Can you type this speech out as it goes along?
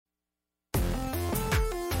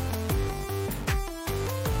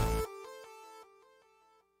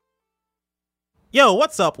Yo,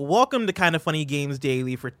 what's up? Welcome to Kinda Funny Games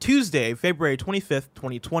Daily for Tuesday, February 25th,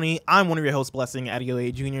 2020. I'm one of your hosts, Blessing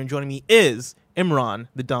Adeoye Jr., and joining me is Imran,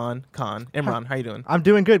 the Don Khan. Imran, how you doing? I'm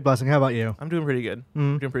doing good, Blessing. How about you? I'm doing pretty good.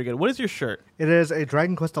 Doing pretty good. What is your shirt? It is a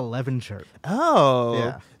Dragon Quest XI shirt. Oh.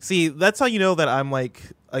 Yeah. See, that's how you know that I'm like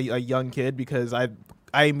a young kid, because I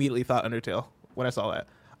immediately thought Undertale when I saw that.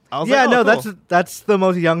 I was like, oh, cool. That's the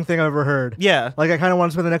most young thing I've ever heard. Yeah. Like, I kind of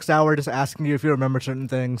want to spend the next hour just asking you if you remember certain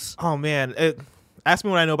things. Oh, man. Ask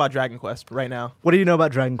me what I know about Dragon Quest right now. What do you know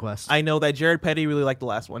about Dragon Quest? I know that Jared Petty really liked the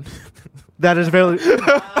last one. That is very...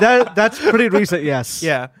 that's pretty recent, yes.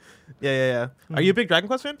 Yeah. Are you a big Dragon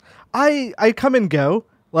Quest fan? I come and go.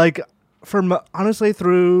 Like, honestly,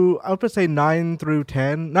 through, I would say 9 through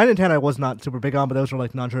 10. 9 and 10 I was not super big on, but those were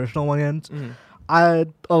like non-traditional ones.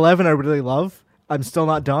 11 I really love. I'm still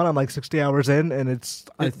not done. I'm like 60 hours in, and it's...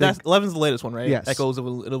 That's 11's the latest one, right? Yes. Echoes of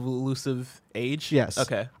Elusive Age? Yes.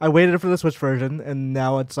 Okay. I waited for the Switch version, and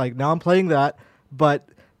now it's like, now I'm playing that, but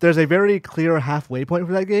there's a very clear halfway point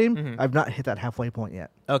for that game. I've not hit that halfway point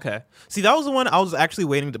yet. Okay. See, that was the one I was actually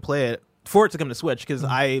waiting to play it for it to come to Switch, because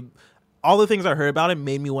all the things I heard about it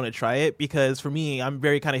made me want to try it, because for me, I'm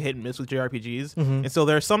very kind of hit and miss with JRPGs. And so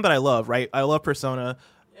there's some that I love, right? I love Persona.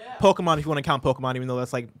 Pokemon, if you want to count Pokemon, even though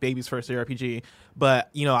that's like baby's first JRPG, but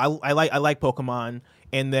you know, I like Pokemon,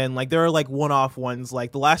 and then like there are like one-off ones,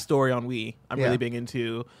 like The Last Story on Wii. I'm really big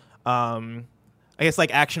into. I guess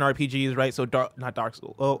like action RPGs, right? So not Dark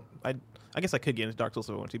Souls. Oh, I guess I could get into Dark Souls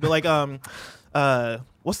if I want to, but like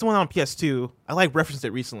what's the one on PS2? I like referenced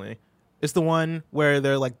it recently. It's the one where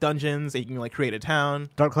they're like dungeons and you can like create a town.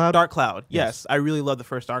 Dark Cloud? Dark Cloud. Yes, I really love the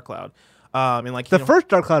first Dark Cloud. And like the first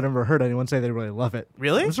Dark Cloud, I've never heard anyone say they really love it.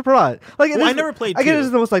 Really? I'm surprised. Like, I never played. I guess it's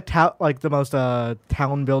the most like the most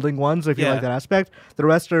town building ones. If you like that aspect, the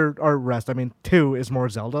rest are rest. I mean, 2 is more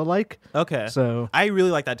Zelda like. Okay. So I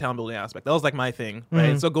really like that town building aspect. That was like my thing,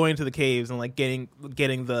 right? So going to the caves and like getting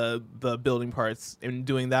the building parts and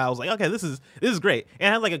doing that, I was like, okay, this is great. And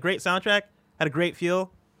it had like a great soundtrack, had a great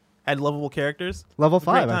feel. Had lovable characters. Level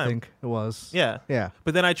 5, I think it was. Yeah.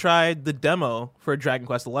 But then I tried the demo for Dragon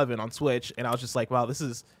Quest XI on Switch, and I was just like, wow,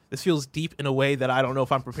 this feels deep in a way that I don't know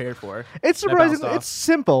if I'm prepared for. It's surprising. It's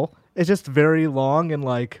simple. It's just very long, and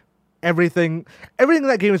like everything in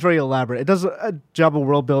that game is very elaborate. It does a job of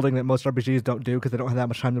world building that most RPGs don't do because they don't have that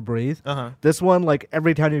much time to breathe. This one, like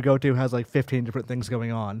every town you go to has like 15 different things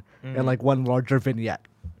going on, and like one larger vignette.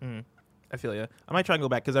 I feel you. I might try and go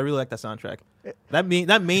back because I really like that soundtrack. That main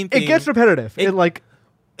theme. It gets repetitive.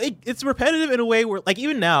 It's repetitive in a way where, like,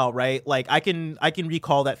 even now, right? Like, I can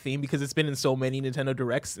recall that theme because it's been in so many Nintendo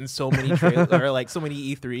Directs and so many or like so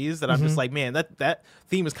many E3s that I'm just like, man, that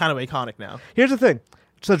theme is kind of iconic now. Here's the thing.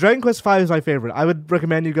 So Dragon Quest V is my favorite. I would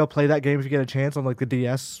recommend you go play that game if you get a chance on like the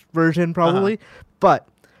DS version, probably. But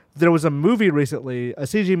there was a movie recently, a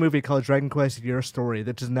CG movie called Dragon Quest Your Story,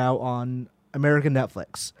 that is now on American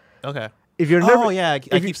Netflix. Okay. If you're never, I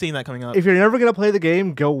keep seeing that coming up. If you're never gonna play the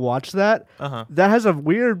game, go watch that. That has a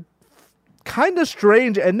weird, kind of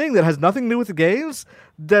strange ending that has nothing to do with the games.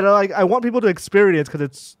 That I want people to experience because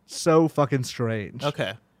it's so fucking strange.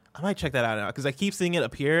 Okay, I might check that out now because I keep seeing it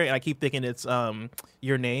appear and I keep thinking it's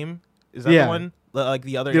Your Name. Is that the one? Like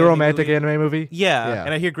the other romantic anime movie? Yeah,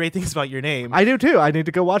 and I hear great things about Your Name. I do too. I need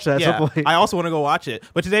to go watch that at some point. I also want to go watch it.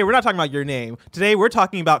 But today we're not talking about Your Name. Today we're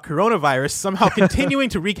talking about coronavirus somehow continuing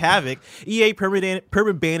to wreak havoc, EA permanent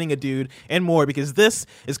banning a dude, and more, because this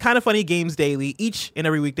is Kinda Funny Games Daily, each and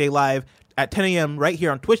every weekday live at 10 a.m. right here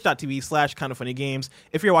on twitch.tv/kindafunnygames.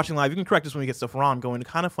 If you're watching live, you can correct us when we get stuff wrong going to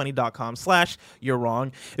kindafunny.com/you're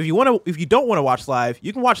wrong. If you don't want to watch live,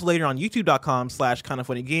 you can watch later on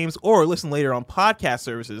youtube.com/kindafunnygames or listen later on podcast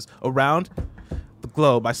services around the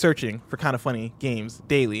globe by searching for Kinda Funny Games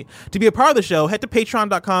Daily. To be a part of the show, head to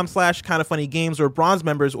patreon.com/kindafunnygames, where bronze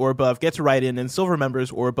members or above get to write in, and silver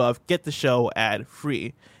members or above get the show ad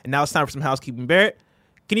free. And now it's time for some housekeeping. Barrett,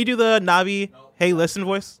 can you do the Navi hey listen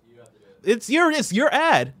voice? It's your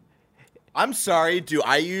ad. I'm sorry. Do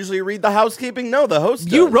I usually read the housekeeping? No, the host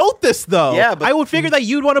does. You wrote this though. Yeah, but I would figure that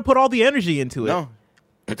you'd want to put all the energy into it. No,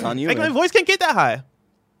 it's on you. Like, my voice can't get that high.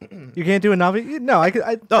 You can't do a Navi? No,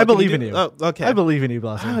 I believe in you. Oh, okay. I believe in you,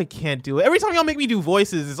 Blessing. I can't do it. Every time y'all make me do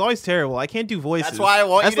voices, it's always terrible. I can't do voices. That's why I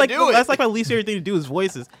want you to do it. That's like my least favorite thing to do is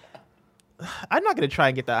voices. I'm not gonna try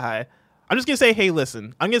and get that high. I'm just gonna say, hey,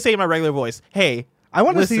 listen. I'm gonna say in my regular voice, hey. I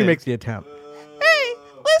want to see you make the attempt. Hey,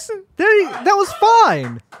 listen. That was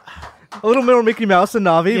fine. A little more Mickey Mouse and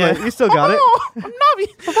Navi, but you still got it. I'm Navi.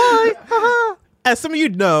 Bye. As some of you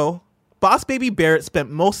know, Boss Baby Barrett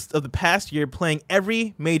spent most of the past year playing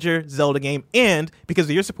every major Zelda game, and because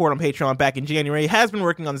of your support on Patreon back in January, has been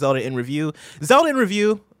working on Zelda in Review. Zelda in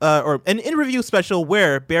Review, or an in-review special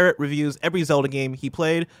where Barrett reviews every Zelda game he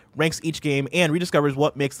played, ranks each game, and rediscovers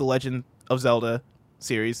what makes the Legend of Zelda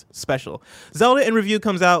series special. Zelda in Review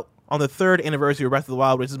comes out on the 3rd anniversary of Breath of the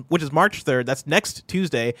Wild, which is March 3rd. That's next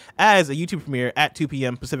Tuesday as a YouTube premiere at 2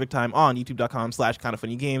 p.m. Pacific time on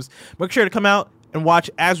youtube.com/kindafunnygames. Make sure to come out and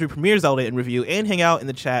watch as we premiere Zelda in Review and hang out in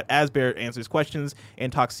the chat as Barrett answers questions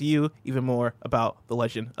and talks to you even more about The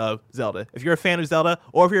Legend of Zelda. If you're a fan of Zelda,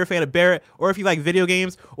 or if you're a fan of Barrett, or if you like video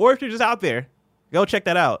games, or if you're just out there, go check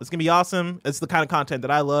that out. It's going to be awesome. It's the kind of content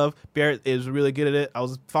that I love. Barrett is really good at it. I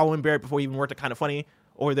was following Barrett before he even worked at Kinda Funny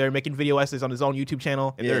over there making video essays on his own YouTube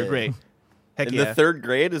channel, and they're great. Heck in yeah. the 3rd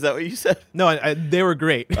grade, is that what you said? No, they were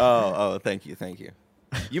great. Oh, thank you.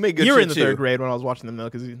 You made good You were shit in the too. 3rd grade when I was watching them, though,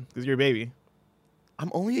 because you're a baby. I'm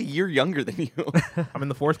only a year younger than you. I'm in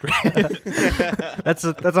the 4th grade. That's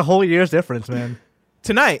a whole year's difference, man.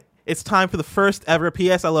 Tonight, it's time for the first ever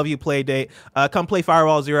PS I Love You play date. Come play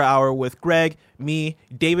Firewall Zero Hour with Greg, me,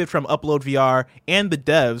 David from Upload VR, and the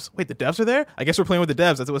devs. Wait, the devs are there? I guess we're playing with the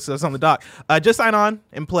devs. That's what says on the doc. Just sign on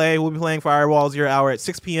and play. We'll be playing Firewall Zero Hour at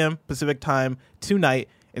 6 p.m. Pacific time tonight.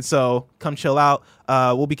 And so come chill out.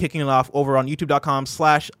 We'll be kicking it off over on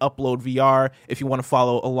youtube.com/uploadvr if you want to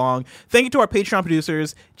follow along. Thank you to our Patreon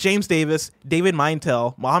producers, James Davis, David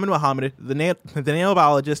Mintel, Mohammed, the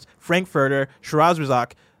nanobiologist, Frank Furter, Shiraz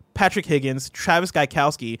Razak, Patrick Higgins, Travis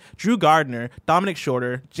Gaikowski, Drew Gardner, Dominic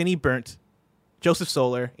Shorter, Jenny Burnt, Joseph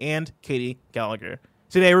Solar, and Katie Gallagher.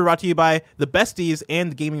 Today we're brought to you by The Besties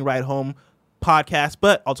and the Gaming Ride Home podcast,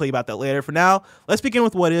 but I'll tell you about that later. For now, let's begin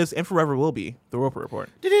with what is and forever will be the Roper Report.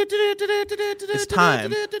 It's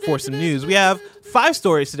time for some news. We have 5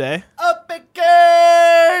 stories today. A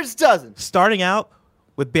baker's dozen. Starting out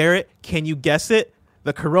with Barrett, can you guess it?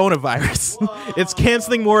 The coronavirus. It's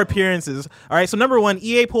canceling more appearances. All right, so number 1,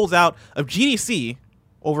 EA pulls out of GDC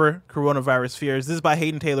over coronavirus fears. This is by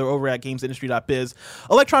Hayden Taylor over at gamesindustry.biz.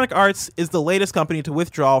 Electronic Arts is the latest company to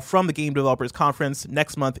withdraw from the Game Developers Conference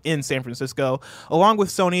next month in San Francisco. Along with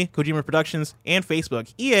Sony, Kojima Productions, and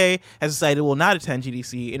Facebook, EA has decided it will not attend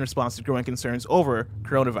GDC in response to growing concerns over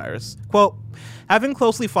coronavirus. Quote, having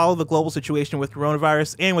closely followed the global situation with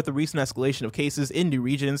coronavirus and with the recent escalation of cases in new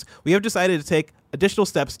regions, we have decided to take additional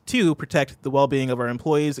steps to protect the well-being of our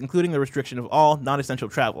employees, including the restriction of all non-essential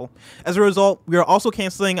travel. As a result, we are also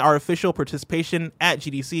canceling our official participation at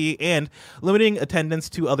GDC and limiting attendance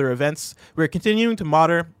to other events. We are continuing to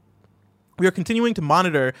monitor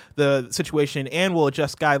the situation and will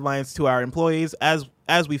adjust guidelines to our employees as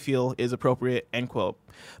we feel is appropriate, end quote.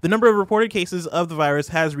 The number of reported cases of the virus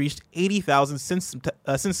has reached 80,000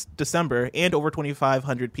 since December, and over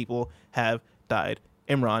 2,500 people have died.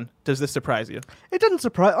 Imran, does this surprise you? It doesn't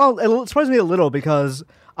surprise. Oh, it surprised me a little because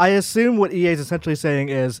I assume what EA is essentially saying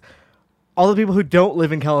is all the people who don't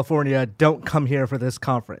live in California don't come here for this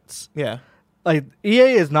conference. Yeah. Like,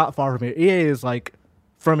 EA is not far from here. EA is like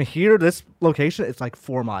from here to this location. It's like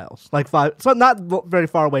 4 miles, like 5. So not very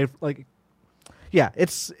far away. Like, yeah,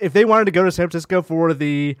 it's if they wanted to go to San Francisco for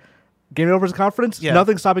the Game Developers Conference,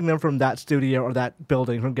 nothing's stopping them from that studio or that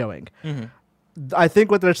building from going. Mm-hmm. I think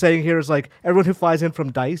what they're saying here is like everyone who flies in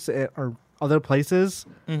from DICE or other places,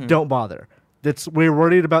 don't bother. We're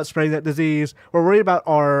worried about spreading that disease. We're worried about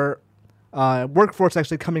our workforce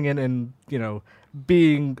actually coming in and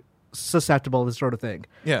being susceptible to this sort of thing.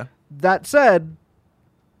 Yeah. That said,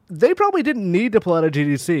 they probably didn't need to pull out a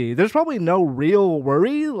GDC. There's probably no real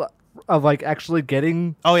worry of like actually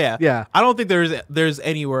getting. Oh yeah, yeah. I don't think there's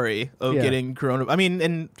any worry of getting corona. I mean,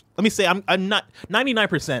 and let me say, I'm not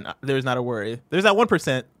 99%. There's not a worry. There's that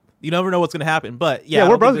 1%. You never know what's gonna happen. But yeah,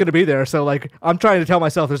 we're both gonna be there. So like, I'm trying to tell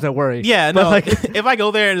myself there's no worry. Yeah, but no. Like, if I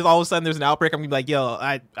go there and all of a sudden there's an outbreak, I'm gonna be like, yo,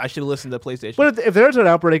 I should have listened to PlayStation. But if there's an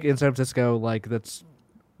outbreak in San Francisco, like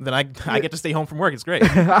then I get to stay home from work. It's great.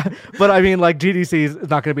 But I mean, like GDC is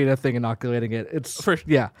not gonna be a thing inoculating it. It's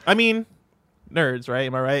yeah. I mean, nerds, right?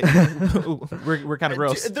 Am I right? we're kind of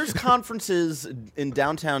gross. There's conferences in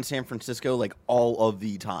downtown San Francisco like all of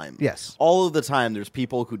the time. Yes. All of the time there's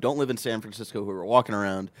people who don't live in San Francisco who are walking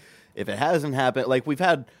around. If it hasn't happened, like we've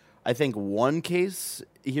had, I think, 1 case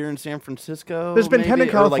here in San Francisco. There's been 10 in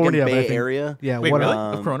California, or like in Bay Bay Area. Yeah. Wait, really?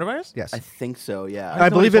 Of coronavirus? Yes. I think so, yeah. I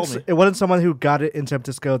believe it wasn't someone who got it in San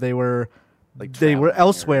Francisco. They were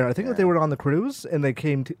elsewhere. I think that they were on the cruise and they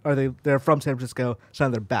came to, they're from San Francisco, so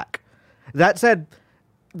now they're back. That said,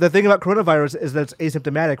 the thing about coronavirus is that it's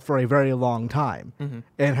asymptomatic for a very long time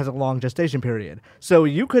and has a long gestation period. So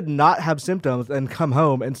you could not have symptoms and come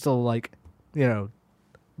home and still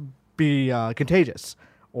be contagious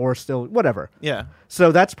or still whatever. Yeah.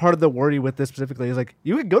 So that's part of the worry with this specifically is like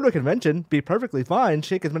you can go to a convention, be perfectly fine,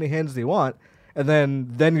 shake as many hands as you want, and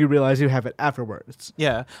then you realize you have it afterwards.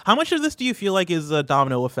 Yeah. How much of this do you feel like is a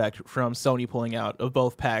domino effect from Sony pulling out of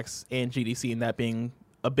both PAX and GDC and that being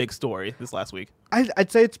a big story this last week?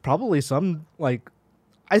 I'd say it's probably some, like,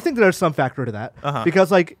 I think there's some factor to that. Uh-huh. Because,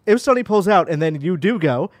 like, if Sony pulls out and then you do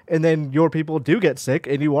go and then your people do get sick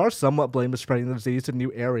and you are somewhat blamed for spreading the disease to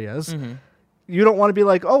new areas, you don't want to be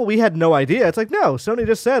like, oh, we had no idea. It's like, no, Sony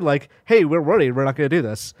just said, like, hey, we're worried. We're not going to do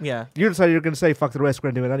this. Yeah. You decided you're going to say, fuck the risk.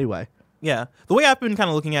 We're going to do it anyway. Yeah. The way I've been kind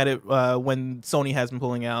of looking at it when Sony has been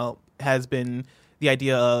pulling out has been the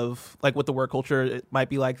idea of like what the work culture might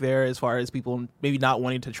be like there as far as people maybe not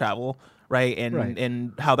wanting to travel, right?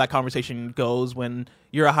 And how that conversation goes when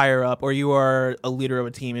you're a higher up or you are a leader of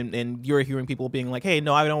a team and you're hearing people being like, hey,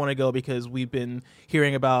 no, I don't want to go because we've been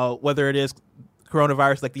hearing about whether it is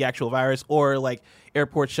coronavirus, like the actual virus, or like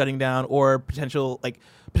airports shutting down or potential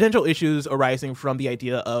issues arising from the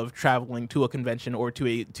idea of traveling to a convention or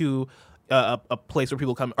to a place where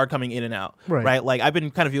people are coming in and out, right? Like I've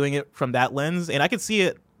been kind of viewing it from that lens, and I could see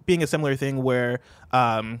it being a similar thing where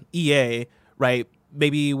EA, right?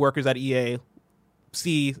 Maybe workers at EA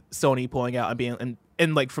see Sony pulling out and being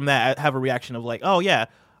and like from that have a reaction of like, oh yeah,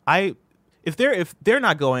 if they're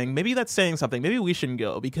not going, maybe that's saying something. Maybe we shouldn't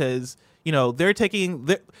go because they're taking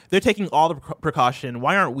all the precaution.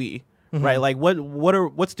 Why aren't we? Right? Like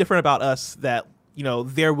what's different about us that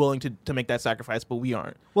they're willing to make that sacrifice, but we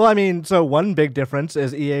aren't. Well, I mean, so one big difference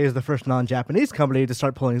is EA is the first non-Japanese company to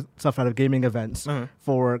start pulling stuff out of gaming events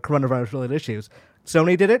for coronavirus-related issues.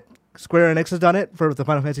 Sony did it. Square Enix has done it for the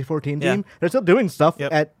Final Fantasy XIV team. Yeah. They're still doing stuff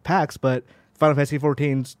at PAX, but Final Fantasy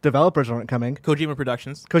XIV's developers aren't coming. Kojima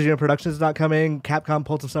Productions is not coming. Capcom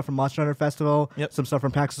pulled some stuff from Monster Hunter Festival, some stuff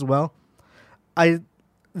from PAX as well.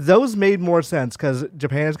 Those made more sense because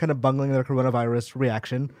Japan is kind of bungling their coronavirus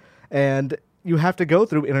reaction, and you have to go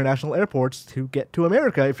through international airports to get to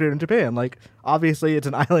America if you're in Japan. Like, obviously, it's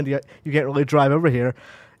an island. You can't really drive over here.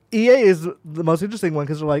 EA is the most interesting one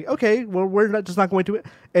because they're like, okay, well, we're just not going to it.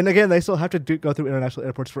 And again, they still have to go through international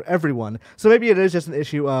airports for everyone. So maybe it is just an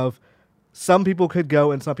issue of some people could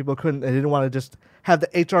go and some people couldn't. They didn't want to just have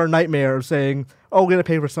the HR nightmare of saying, oh, we're going to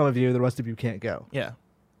pay for some of you. The rest of you can't go. Yeah.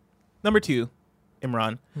 Number 2,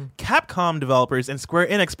 Imran. Capcom developers and Square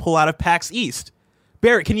Enix pull out of PAX East.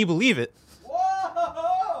 Barrett, can you believe it?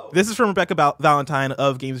 This is from Rebecca Valentine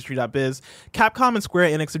of GamesIndustry.biz. Capcom and Square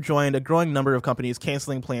Enix have joined a growing number of companies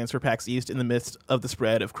canceling plans for PAX East in the midst of the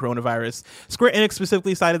spread of coronavirus. Square Enix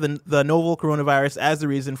specifically cited the novel coronavirus as the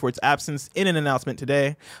reason for its absence in an announcement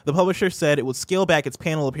today. The publisher said it would scale back its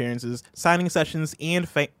panel appearances, signing sessions, and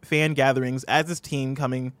fan gatherings as its team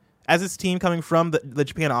coming from the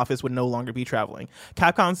Japan office would no longer be traveling.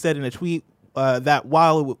 Capcom said in a tweet that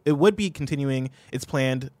while it would be continuing its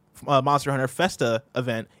planned Monster Hunter Festa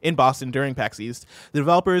event in Boston during PAX East, the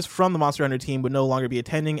developers from the Monster Hunter team would no longer be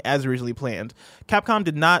attending as originally planned. Capcom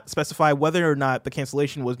did not specify whether or not the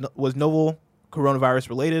cancellation was novel coronavirus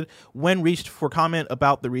related. When reached for comment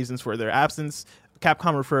about the reasons for their absence,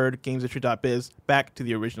 Capcom referred GamesIndustry.biz back to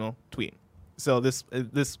the original tweet. So this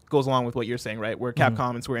goes along with what you're saying, right? Where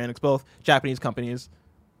Capcom and Square Enix, both Japanese companies,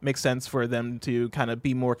 makes sense for them to kind of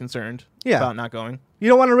be more concerned about not going. You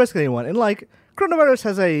don't want to risk anyone. And like, coronavirus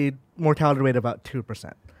has a mortality rate of about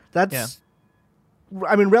 2%. That's,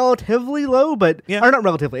 I mean, relatively low, but, or not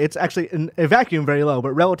relatively, it's actually in a vacuum very low,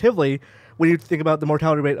 but relatively, when you think about the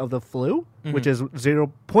mortality rate of the flu, which is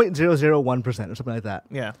 0.001% or something like that.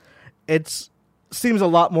 Yeah. It seems a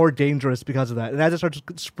lot more dangerous because of that. And as it starts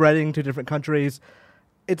spreading to different countries,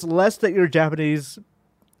 it's less that your Japanese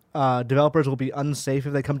developers will be unsafe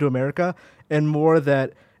if they come to America, and more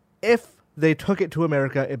that if they took it to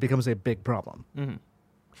America, it becomes a big problem.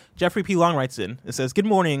 Jeffrey P. Long writes in. It says, good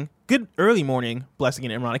early morning, Blessing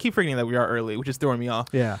and Imran. I keep forgetting that we are early, which is throwing me off.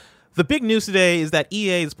 Yeah. The big news today is that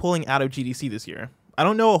EA is pulling out of GDC this year. I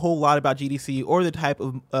don't know a whole lot about GDC or the type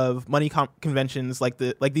of money conventions like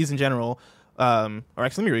these in general. Or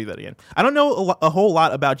actually, let me read that again. I don't know a whole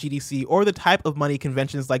lot about GDC or the type of money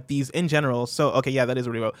conventions like these in general. So, okay, yeah, that is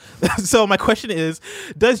what he wrote. So my question is,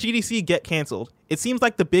 does GDC get canceled? It seems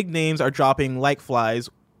like the big names are dropping like flies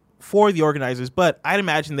for the organizers, but I'd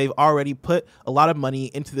imagine they've already put a lot of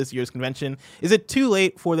money into this year's convention. Is it too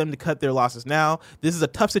late for them to cut their losses now? This is a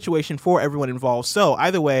tough situation for everyone involved. So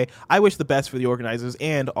either way, I wish the best for the organizers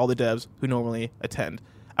and all the devs who normally attend.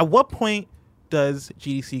 At what point does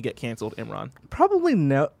GDC get canceled, Imran? Probably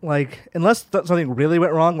no. Like, unless something really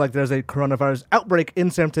went wrong, like there's a coronavirus outbreak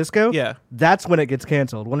in San Francisco. Yeah, that's when it gets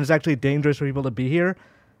canceled. When it's actually dangerous for people to be here.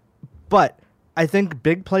 But I think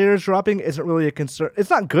big players dropping isn't really a concern. It's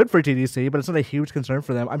not good for GDC, but it's not a huge concern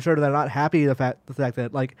for them. I'm sure they're not happy the fact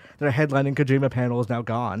that like their headlining Kojima panel is now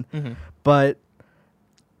gone. But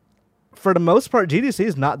for the most part, GDC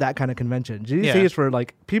is not that kind of convention. GDC is for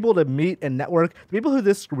like people to meet and network. The people who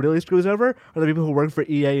this really screws over are the people who work for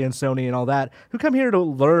EA and Sony and all that, who come here to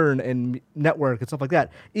learn and network and stuff like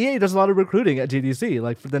that. EA does a lot of recruiting at GDC.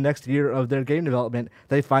 Like for the next year of their game development,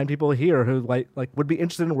 they find people here who like would be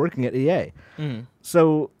interested in working at EA.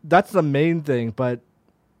 So that's the main thing. But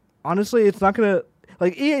honestly, it's not gonna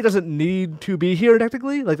like EA doesn't need to be here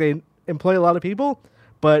technically. Like they employ a lot of people,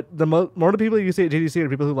 but the more the people you see at GDC are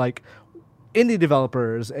people who like indie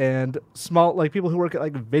developers and small like people who work at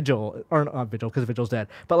like Vigil or not Vigil because Vigil's dead,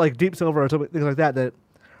 but like Deep Silver or something things like that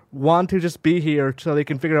want to just be here so they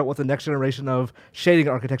can figure out what the next generation of shading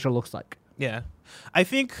architecture looks like. Yeah, I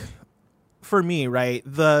think for me, right,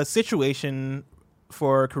 the situation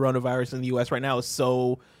for coronavirus in the U.S. right now is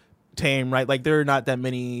so tame, right? Like there are not that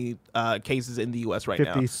many cases in the U.S. right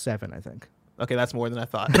now. 57, I think. Okay, that's more than I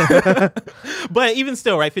thought. But even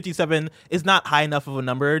still, right, 57 is not high enough of a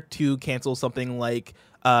number to cancel something like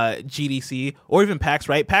GDC or even PAX,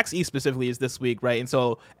 right? PAX East specifically is this week, right? And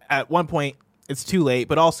so at one point, it's too late.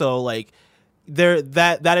 But also, like,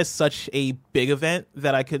 that is such a big event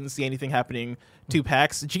that I couldn't see anything happening to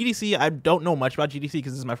PAX. GDC, I don't know much about GDC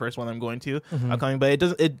because this is my first one I'm going to upcoming. But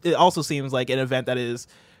it also seems like an event that is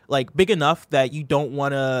like big enough that you don't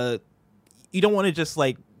want to just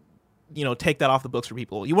like take that off the books for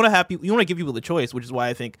people. You want to give people the choice, which is why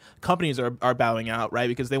I think companies are bowing out, right?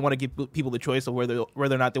 Because they want to give people the choice of whether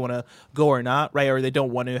or not they want to go or not, right? Or they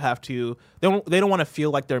don't want to have to. They don't want to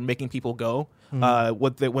feel like they're making people go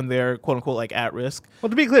when they're quote unquote like at risk. Well,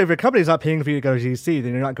 to be clear, if your company's not paying for you to go to GDC,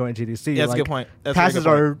 then you're not going to GDC. Yeah, that's a good point. Passes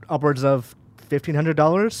are upwards of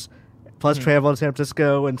 $1,500 plus travel to San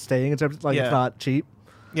Francisco and staying in San Francisco. It's not cheap.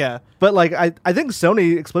 Yeah. But like I think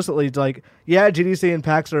Sony explicitly like, GDC and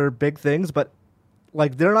PAX are big things, but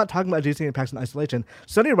like they're not talking about GDC and PAX in isolation.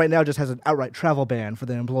 Sony right now just has an outright travel ban for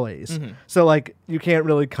their employees. So like you can't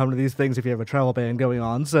really come to these things if you have a travel ban going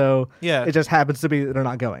on. So it just happens to be that they're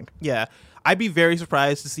not going. Yeah. I'd be very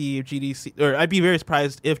surprised to see if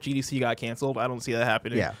GDC got canceled. I don't see that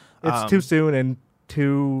happening. Yeah. It's too soon and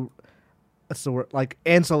too like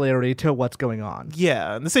ancillary to what's going on.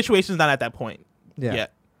 Yeah. And the situation's not at that point. Yeah.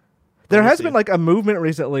 There has been like a movement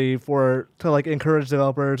recently to like encourage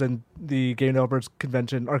developers and the Game Developers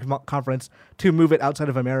Convention or conference to move it outside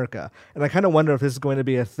of America. And I kind of wonder if this is going to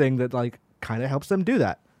be a thing that like kind of helps them do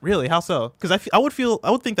that. Really? How so? Because I would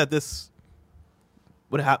think that this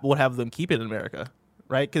would have them keep it in America,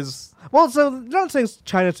 right? Because so not saying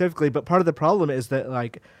China specifically, but part of the problem is that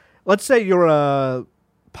like, let's say you're a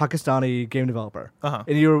Pakistani game developer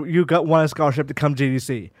and you won a scholarship to come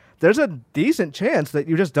GDC. There's a decent chance that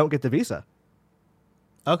you just don't get the visa.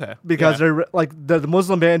 Okay. Because they're like the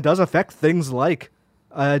Muslim ban does affect things like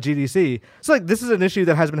GDC. So like this is an issue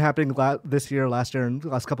that has been happening this year, last year, and the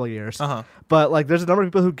last couple of years. But like there's a number of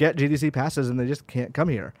people who get GDC passes and they just can't come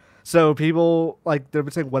here. So people like they're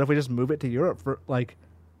saying, what if we just move it to Europe for like,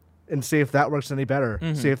 and see if that works any better?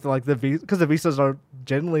 See if like because the visas are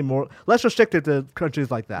generally less restricted to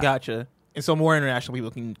countries like that. Gotcha. And so more international people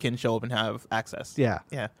can show up and have access. Yeah.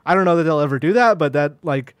 Yeah. I don't know that they'll ever do that, but that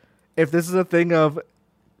like if this is a thing of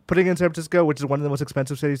putting in San Francisco, which is one of the most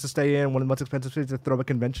expensive cities to stay in, one of the most expensive cities to throw a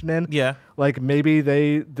convention in. Yeah. Like maybe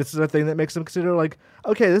this is a thing that makes them consider like,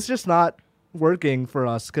 okay, this is just not working for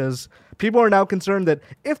us because people are now concerned that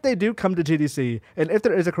if they do come to GDC and if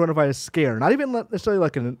there is a coronavirus scare, not even necessarily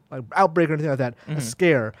like an outbreak or anything like that, a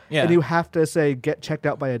scare, and you have to say get checked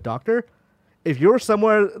out by a doctor. If you're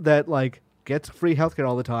somewhere that like gets free healthcare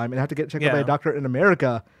all the time and have to get checked out by a doctor in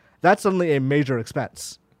America, that's suddenly a major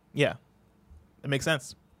expense. Yeah, it makes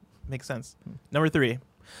sense. Number 3,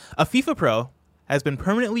 a FIFA Pro has been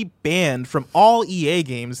permanently banned from all EA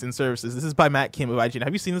games and services. This is by Matt Kim of IGN.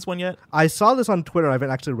 Have you seen this one yet? I saw this on Twitter. I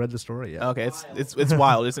haven't actually read the story yet. Okay, it's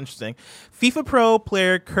wild. It's interesting. FIFA Pro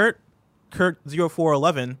player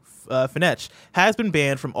Kurt0411 Finetch has been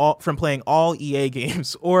banned from playing all EA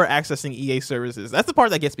games or accessing EA services. That's the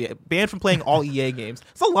part that gets me banned from playing all EA games.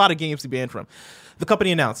 It's a lot of games to be banned from. The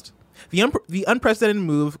company announced the unprecedented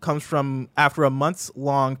move comes from after a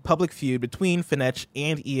months-long public feud between Finetch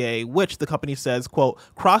and EA, which the company says, quote,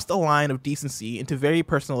 crossed a line of decency into very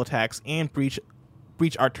personal attacks and breach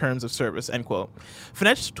our terms of service, end quote.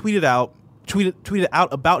 Finetch tweeted out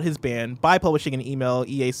about his ban by publishing an email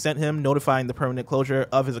EA sent him notifying the permanent closure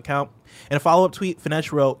of his account. In a follow-up tweet,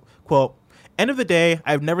 Finetch wrote, quote, end of the day,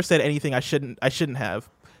 I've never said anything I shouldn't have.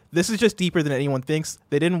 This is just deeper than anyone thinks.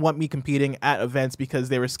 They didn't want me competing at events because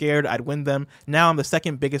they were scared I'd win them. Now I'm the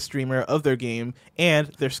second biggest streamer of their game, and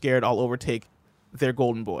they're scared I'll overtake their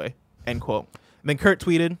golden boy, end quote. And then Kurt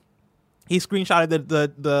tweeted, he screenshotted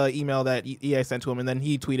the email that EA sent to him, and then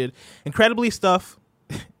he tweeted, incredibly stuff.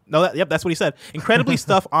 That's what he said. Incredibly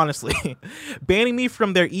stuff, honestly. Banning me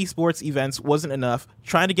from their esports events wasn't enough.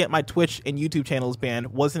 Trying to get my Twitch and YouTube channels banned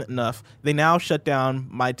wasn't enough. They now shut down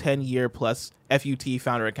my 10-year plus FUT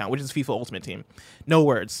founder account, which is FIFA Ultimate Team. No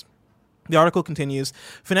words. The article continues,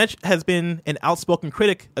 Finetch has been an outspoken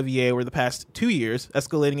critic of EA over the past 2 years,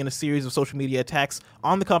 escalating in a series of social media attacks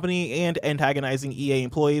on the company and antagonizing EA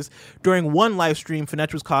employees. During one live stream,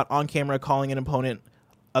 Finetch was caught on camera calling an opponent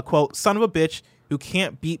a, quote, son of a bitch who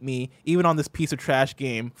can't beat me even on this piece of trash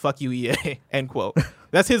game. Fuck you, EA, end quote.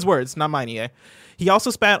 That's his words, not mine, EA. He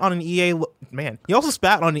also spat on an EA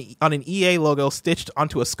on an EA logo stitched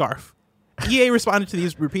onto a scarf. EA responded to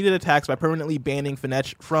these repeated attacks by permanently banning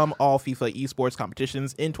Finetch from all FIFA esports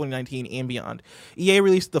competitions in 2019 and beyond. EA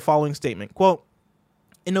released the following statement, quote,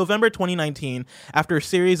 in November 2019, after a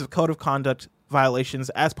series of code of conduct violations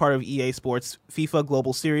as part of EA Sports FIFA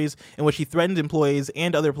Global Series in which he threatened employees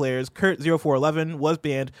and other players, Kurt0411 was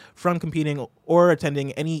banned from competing or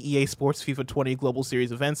attending any EA Sports FIFA 20 Global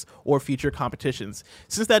Series events or future competitions.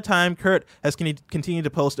 Since that time, Kurt has continued to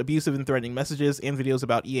post abusive and threatening messages and videos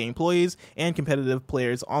about EA employees and competitive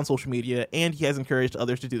players on social media, and he has encouraged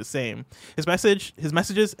others to do the same. His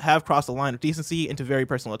messages have crossed the line of decency into very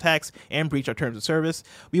personal attacks and breach our terms of service.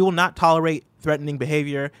 We will not tolerate threatening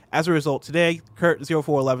behavior. As a result, today,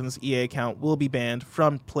 Kurt0411's EA account will be banned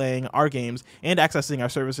from playing our games and accessing our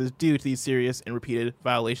services due to these serious and repeated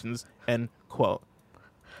violations, end quote.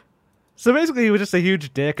 So basically, he was just a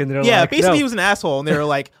huge dick, and they're yeah, like, basically no. he was an asshole, and they were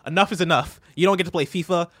like, enough is enough. You don't get to play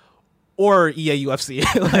FIFA or EA UFC.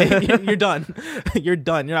 Like, you're done. You're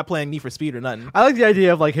done. You're not playing Need for Speed or nothing. I like the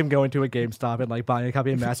idea of like him going to a GameStop and like buying a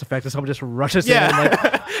copy of Mass Effect, and someone just rushes in and like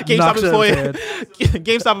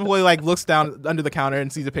GameStop employee like looks down under the counter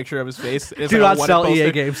and sees a picture of his face. It's do like not sell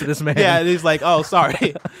EA games to this man. Yeah, and he's like, oh,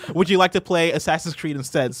 sorry. Would you like to play Assassin's Creed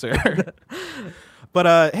instead, sir?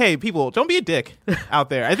 But hey, people, don't be a dick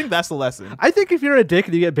out there. I think that's the lesson. I think if you're a dick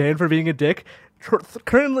and you get banned for being a dick,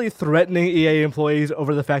 currently threatening EA employees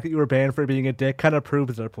over the fact that you were banned for being a dick kind of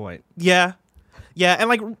proves their point. Yeah, and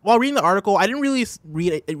like while reading the article, I didn't really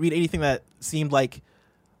read anything that seemed like,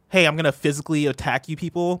 hey, I'm gonna physically attack you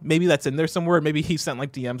people. Maybe that's in there somewhere. Maybe he sent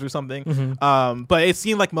like DMs or something. Mm-hmm. But it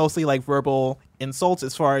seemed like mostly like verbal insults,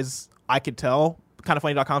 as far as I could tell.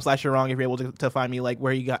 Kindafunny.com/you're-wrong if you're able to find me like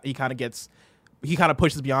where he kind of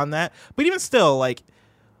pushes beyond that. But even still, like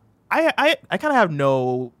I kind of have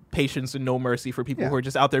no patience and no mercy for people who are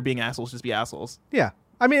just out there being assholes. Just be assholes. Yeah.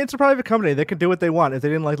 I mean, it's a private company. They can do what they want. If they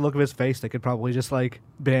didn't like the look of his face, they could probably just like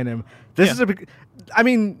ban him. I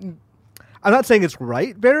mean, I'm not saying it's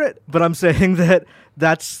right, Barrett, but I'm saying that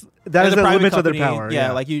is the limits of their power.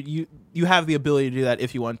 Yeah, like you have the ability to do that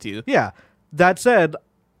if you want to. Yeah. That said,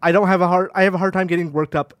 I have a hard time getting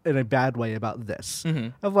worked up in a bad way about this. Mm-hmm.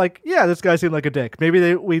 Of like, yeah, this guy seemed like a dick.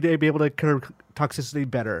 Maybe we'd be able to curb toxicity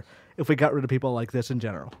better if we got rid of people like this in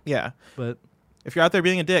general. Yeah. But if you're out there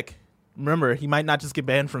being a dick, remember, he might not just get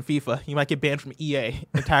banned from FIFA. He might get banned from EA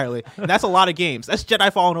entirely. And that's a lot of games. That's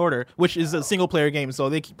Jedi Fallen Order, which is a single-player game, so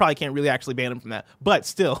they probably can't really actually ban him from that. But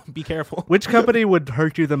still, be careful. Which company would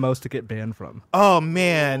hurt you the most to get banned from? Oh,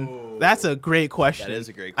 man. That's a great question. That is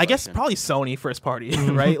a great question. I guess probably Sony first party,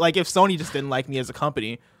 right? Like, if Sony just didn't like me as a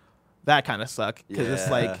company, that kind of suck. Because it's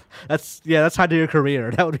like... That's how to your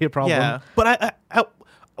career. That would be a problem. Yeah. But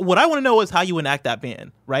what I want to know is how you enact that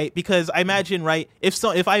ban, right? Because I imagine, right,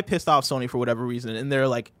 if I pissed off Sony for whatever reason and they're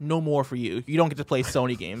like, no more for you, you don't get to play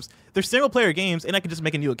Sony games. They're single player games, and I can just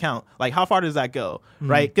make a new account. Like, how far does that go,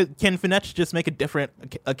 right? Can Finetch just make a different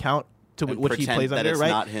account to which he plays under, right?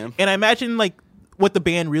 Not him. And I imagine like what the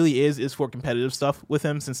ban really is for competitive stuff with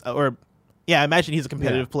him, I imagine he's a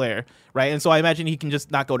competitive player, right? And so I imagine he can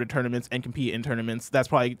just not go to tournaments and compete in tournaments. That's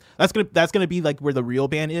gonna be like where the real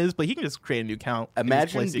ban is. But he can just create a new account.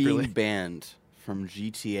 Imagine being banned from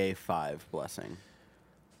GTA 5. Blessing.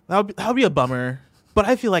 That would be a bummer. But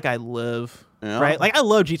I feel like I live. Yeah. Right? Like, I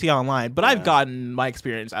love GTA Online, but I've gotten my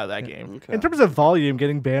experience out of that game. Okay. In terms of volume,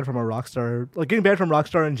 getting banned from getting banned from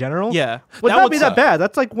Rockstar in general, would not be that bad.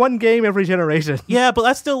 That's like one game every generation. Yeah, but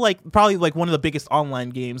that's still like probably like one of the biggest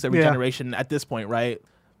online games every generation at this point, right?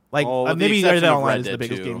 Like maybe Red Dead Online is the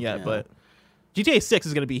biggest game yet, but GTA 6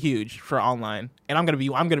 is going to be huge for online, and I'm going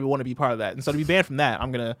to want to be part of that. And so to be banned from that,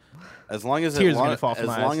 as long as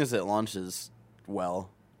it launches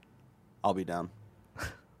well, I'll be down.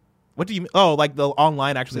 What do you mean? Oh, like the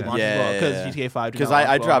online actually Yeah. launched as well because GTA 5. Because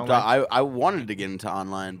I dropped. I wanted to get into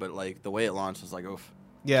online, but like the way it launched was like, oof,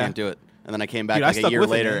 Yeah. can't do it. And then I came back Dude, I like a stuck year with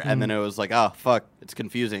it, later, man. and then it was like, oh fuck, it's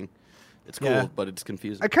confusing. It's cool, Yeah. but it's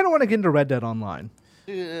confusing. I kind of want to get into Red Dead Online.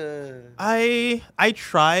 I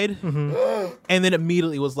tried, and then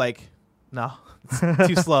immediately was like, no, it's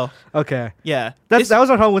too slow. Okay. Yeah, That was our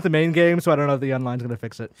problem with the main game, so I don't know if the online's going to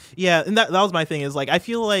fix it. yeah, and that was my thing. Is like I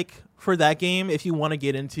feel like for that game, if you want to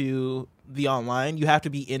get into the online, you have to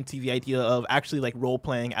be into the idea of actually like role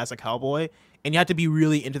playing as a cowboy, and you have to be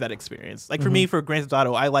really into that experience. Like for me, for Grand Theft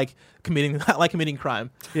Auto, I like committing crime.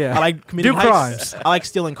 Yeah. I like committing Do heists. crimes. I like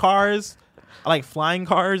stealing cars. I like flying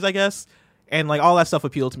cars, I guess, and like all that stuff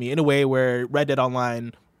appealed to me in a way where Red Dead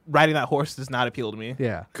Online, riding that horse does not appeal to me.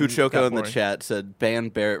 Yeah. Kuchoko Got in the boring. chat said, ban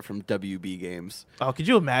Barrett from WB Games. Oh, could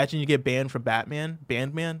you imagine you get banned from Bandman?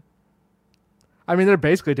 I mean, they're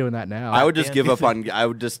basically doing that now. I would just ban give up Ethan. on. I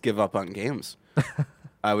would just give up on games.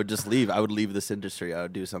 I would just leave. I would leave this industry. I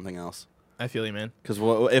would do something else. I feel you, man. Because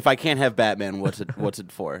if I can't have Batman, what's it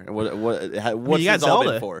for? What's You got it all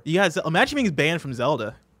Zelda. been for? You got imagine being banned from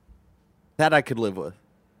Zelda. That I could live with.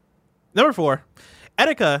 Number 4,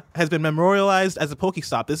 Etika has been memorialized as a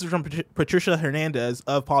Pokestop. This is from Patricia Hernandez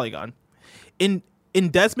of Polygon. In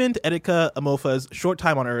Desmond Etika Amofa's short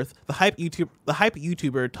time on Earth, the hype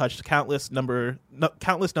YouTuber touched countless numbers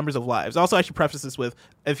of lives. Also, I should preface this with,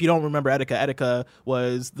 if you don't remember Etika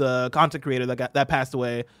was the content creator that passed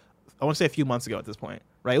away. I want to say a few months ago at this point,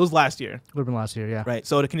 right? It was last year. Would have been last year, yeah. Right.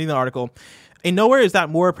 So to continue the article, and nowhere is that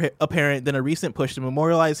more apparent than a recent push to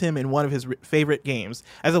memorialize him in one of his favorite games.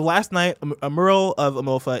 As of last night, a mural of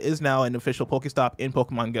Amofa is now an official Pokestop in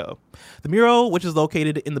Pokemon Go. The mural, which is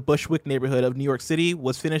located in the Bushwick neighborhood of New York City,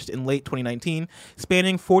 was finished in late 2019,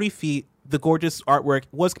 spanning 40 feet. The gorgeous artwork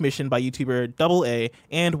was commissioned by YouTuber Double A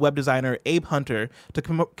and web designer Abe Hunter to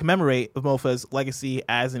commemorate Amofa's legacy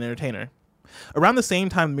as an entertainer. Around the same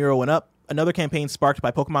time the mural went up, another campaign sparked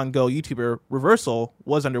by Pokemon Go YouTuber Reversal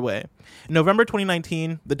was underway. In November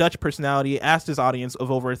 2019, the Dutch personality asked his audience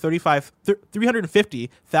of over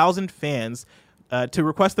 350,000 fans to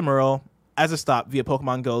request the mural as a stop via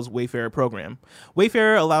Pokemon Go's Wayfarer program.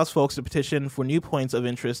 Wayfarer allows folks to petition for new points of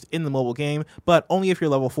interest in the mobile game, but only if you're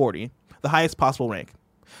level 40, the highest possible rank.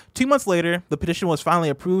 2 months later, the petition was finally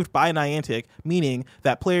approved by Niantic, meaning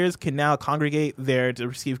that players can now congregate there to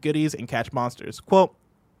receive goodies and catch monsters. Quote,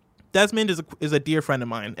 Desmond is a dear friend of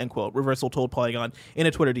mine, end quote, Reversal told Polygon in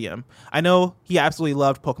a Twitter DM. I know he absolutely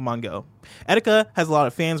loved Pokemon Go. Etika has a lot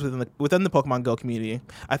of fans within the Pokemon Go community.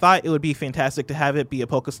 I thought it would be fantastic to have it be a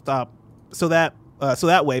Pokestop so that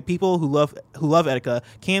way people who love Etika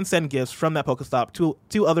can send gifts from that Pokestop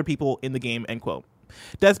to other people in the game, end quote.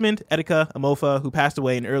 Desmond Etika Amofa, who passed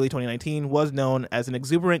away in early 2019, was known as an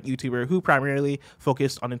exuberant YouTuber who primarily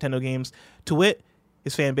focused on Nintendo games. To wit,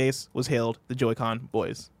 his fan base was hailed the Joy-Con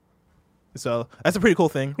boys. So that's a pretty cool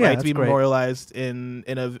thing, Yeah, right? To be that's great. memorialized in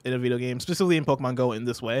a video game, specifically in Pokemon Go in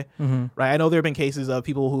this way, right? I know there have been cases of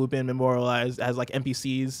people who have been memorialized as like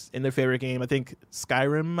NPCs in their favorite game. I think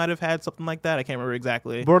Skyrim might have had something like that. I can't remember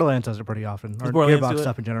exactly. Borderlands does it pretty often. Or Borderlands do Gearbox it?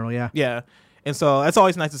 stuff in general, yeah. Yeah, and so that's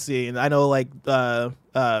always nice to see. And I know like Etika,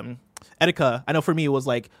 I know for me it was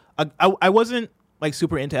like I wasn't like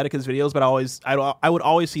super into Etika's videos, but I would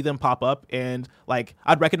always see them pop up, and like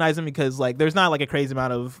I'd recognize them because like there's not like a crazy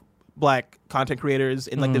amount of Black content creators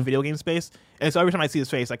in like the video game space, and so every time I see his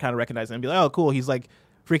face I kind of recognize him and be like, oh cool, he's like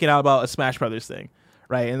freaking out about a Smash Brothers thing,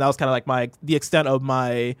 right? And that was kind of like the extent of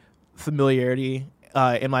my familiarity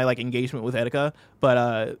and my like engagement with Etika.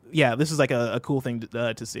 But yeah, this is like a cool thing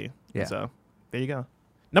to see. Yeah. So there you go.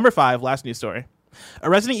 Number 5, last news story. A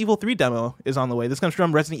Resident Evil 3 demo is on the way. This comes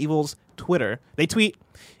from Resident Evil's Twitter. They tweet,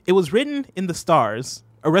 "It was written in the stars.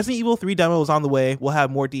 A Resident Evil 3 demo is on the way. We'll have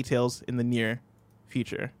more details in the near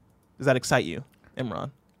future." Does that excite you, Imran?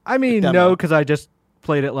 I mean, demo. no, because I just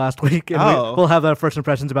played it last week, and Oh. we'll have first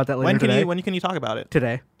impressions about that later today. When can you talk about it?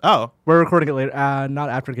 Today. Oh, We're recording it later, not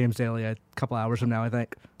after Games Daily, a couple hours from now, I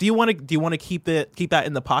think. do you want to keep that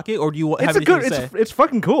in the pocket, or do you have It's anything to say? it's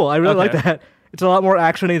fucking cool. I really like Okay. that. It's a lot more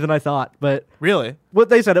actiony than I thought, but Really? what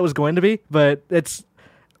they said it was going to be, but it's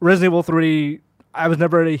Resident Evil 3. I was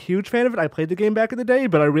never a huge fan of it. I played the game back in the day,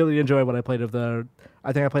 but I really enjoy what I played of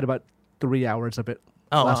I think I played about 3 hours of it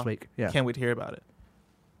last week. Yeah. Can't wait to hear about it.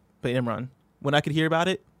 But Imran, when I could hear about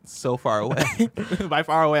it, so far away. By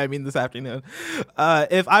far away, I mean this afternoon.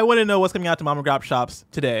 If I want to know what's coming out to Mom and Pop shops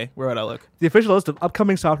today, where would I look? The official list of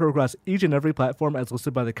upcoming software across each and every platform as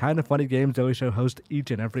listed by the Kind of Funny Games Daily Show host each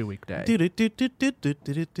and every weekday.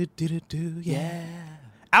 Yeah.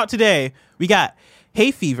 out today, we got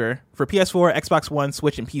Hay Fever for PS4, Xbox One,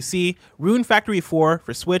 Switch, and PC. Rune Factory 4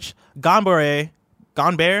 for Switch. Ganbare.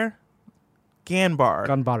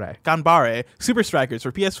 Super Strikers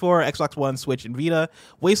for PS4, Xbox One, Switch, and Vita.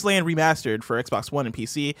 Wasteland Remastered for Xbox One and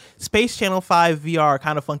PC. Space Channel 5 VR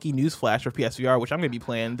Kind of Funky Newsflash for PSVR, which I'm going to be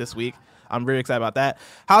playing this week. I'm very excited about that.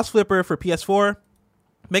 House Flipper for PS4.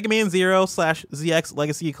 Mega Man Zero/ZX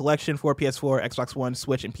Legacy Collection for PS4, Xbox One,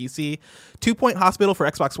 Switch, and PC. 2 Point Hospital for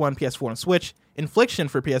Xbox One, PS4, and Switch. Infliction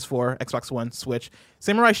for PS4, Xbox One, Switch.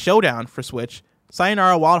 Samurai Showdown for Switch.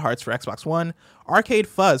 Sayonara Wild Hearts for Xbox One. Arcade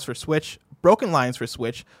Fuzz for Switch. Broken Lines for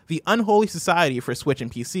Switch. The Unholy Society for Switch and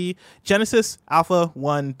PC. Genesis Alpha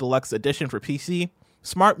 1 Deluxe Edition for PC.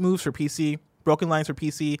 Smart Moves for PC. Broken Lines for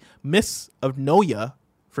PC. Mists of Noya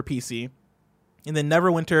for PC. And then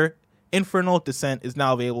Neverwinter Infernal Descent is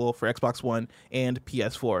now available for Xbox One and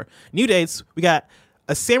PS4. New dates, we got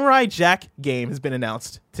a Samurai Jack game has been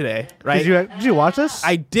announced today, right? Did you watch this?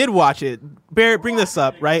 I did watch it. Barrett, bring this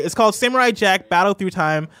up, right? It's called Samurai Jack Battle Through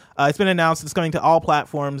Time. It's been announced. It's coming to all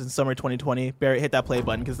platforms in summer 2020. Barrett, hit that play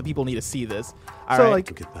button because the people need to see this. All so, right.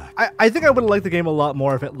 I think I would have liked the game a lot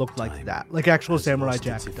more if it looked like that, like actual Samurai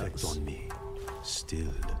Jack does.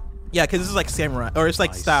 Yeah, because this is like samurai, or it's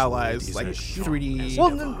like stylized, like 3D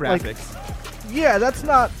graphics. Yeah, that's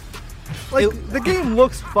not like the game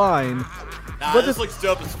looks fine. Nah, but this looks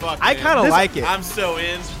dope as fuck. I kind of like it. I'm so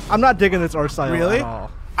in. I'm not digging this art style Really? at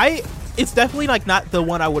all. It's definitely like not the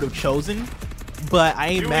one I would have chosen, but I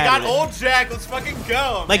ain't Dude, mad. we got at it. old Jack. Let's fucking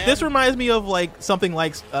go. Like man. this reminds me of like something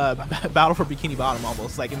like Battle for Bikini Bottom,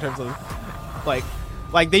 almost like in terms of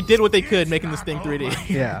like they did what they could making this thing 3D.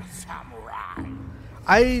 Yeah.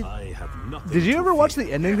 Did you ever watch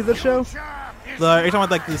the ending to the show? Are you talking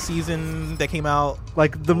about like the season that came out?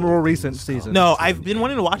 Like the more recent season? No, I've been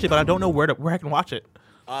wanting to watch it, but I don't know where I can watch it.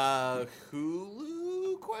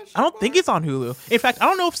 Hulu? Question? I don't think it's on Hulu. In fact, I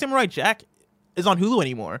don't know if Samurai Jack is on Hulu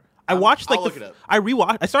anymore. I watched like I'll look it up.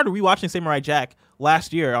 I started rewatching Samurai Jack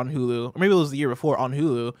last year on Hulu, or maybe it was the year before on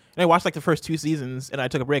Hulu, and I watched like the first 2 seasons, and I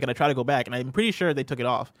took a break, and I tried to go back, and I'm pretty sure they took it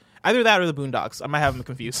off. Either that or the Boondocks. I might have them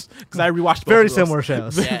confused because I rewatched both Very of those. similar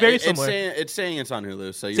shows. Yeah, Very similar. It's saying it's on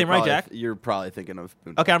Hulu, so Samurai Jack? You're probably thinking of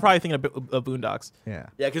Boondocks. Okay, I'm probably thinking of Boondocks. Yeah.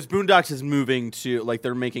 Yeah, because Boondocks is moving to like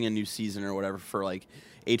they're making a new season or whatever for like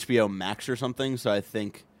HBO Max or something. So I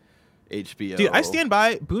think HBO. Dude, I stand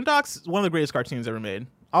by Boondocks. One of the greatest cartoons ever made.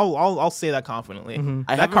 I'll say that confidently. Mm-hmm.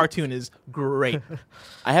 That cartoon is great.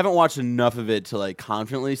 I haven't watched enough of it to like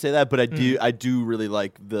confidently say that, but I do really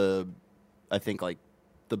like the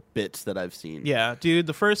bits that I've seen. Yeah, dude,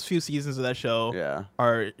 the first few seasons of that show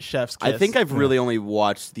are chef's kiss. I think I've really only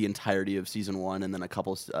watched the entirety of season 1 and then a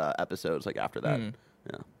couple episodes like after that.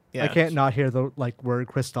 Yeah. I can't not hear the like word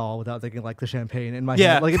crystal without thinking like the champagne in my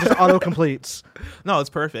Yeah. head. Like it just auto completes. No, it's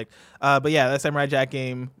perfect. But yeah, that Samurai Jack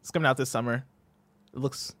game is coming out this summer. It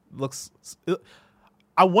looks.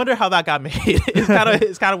 I wonder how that got made.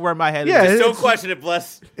 It's kind of where my head Yeah, is. Don't question it,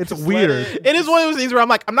 bless. It's Just weird. let It is one of those things where I'm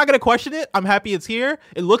like, I'm not gonna question it. I'm happy it's here.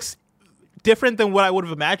 It looks different than what I would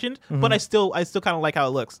have imagined, but I still kind of like how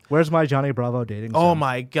it looks. Where's my Johnny Bravo dating? Oh sim?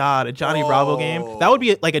 my god, a Johnny Bravo game. That would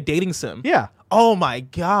be like a dating sim. Yeah. Oh my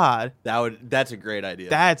god, That's a great idea.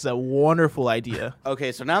 that's a wonderful idea.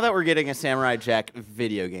 Okay, so now that we're getting a Samurai Jack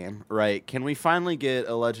video game, right? Can we finally get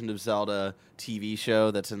a Legend of Zelda TV show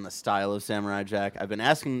that's in the style of Samurai Jack? I've been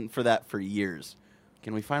asking for that for years.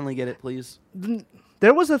 Can we finally get it, please?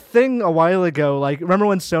 There was a thing a while ago, like remember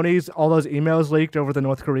when Sony's all those emails leaked over the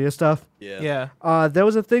North Korea stuff? Yeah. There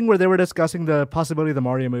was a thing where they were discussing the possibility of the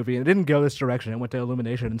Mario movie, and it didn't go this direction. It went to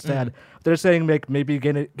Illumination instead. They're saying maybe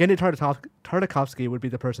Genndy Tartakovsky would be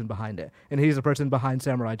the person behind it, and he's the person behind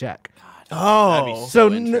Samurai Jack. Oh. That'd be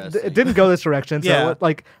So interesting. it didn't go this direction. So Yeah.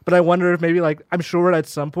 but I wonder if maybe I'm sure at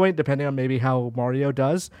some point, depending on maybe how Mario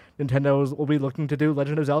does, Nintendo will be looking to do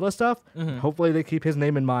Legend of Zelda stuff. Hopefully, they keep his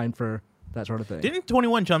name in mind for that sort of thing. Didn't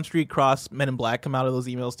 21 Jump Street cross Men in Black come out of those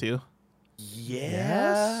emails too?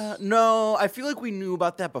 Yeah. No, I feel like we knew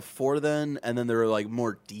about that before then, and then there were like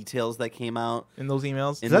more details that came out In those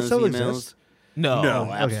emails? in that those still emails. exist? No.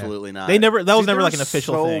 No, absolutely not. That was Dude, never there like an was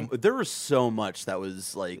official thing. There was so much that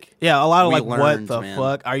was like, Yeah, a lot of we like, what learned, the man.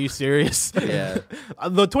 fuck? Are you serious? Yeah.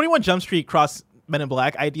 The 21 Jump Street cross Men in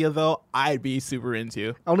Black idea, though, I'd be super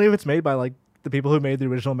into. Only if it's made by the people who made the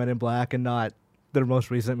original Men in Black and not their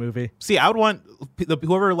most recent movie. See, I would want the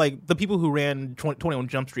people who ran 21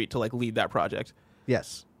 Jump Street to like lead that project.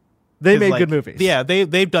 Yes, they 'Cause, made like, good movies. Yeah,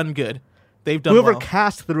 they've done good. They've done Whoever well.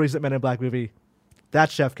 cast the recent Men in Black movie,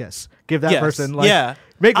 that's Chef Kiss. Give that Yes. person yeah.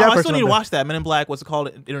 make that I person still need to on the- watch that Men in Black. What's it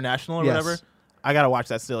called? International or Yes. whatever. I gotta watch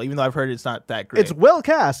that still, even though I've heard it's not that great. It's well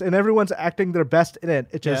cast and everyone's acting their best in it.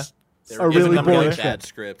 It just They're a giving really them boring really script. bad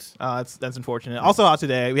scripts. That's unfortunate. Also out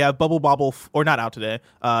today, we have Bubble Bobble, or not out today,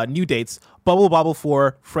 new dates. Bubble Bobble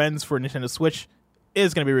 4 Friends for Nintendo Switch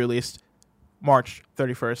is going to be released March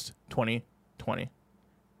 31st, 2020.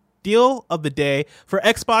 Deal of the day for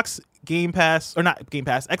Xbox Game Pass, or not Game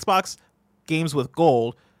Pass, Xbox Games with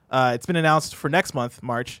Gold. It's been announced for next month,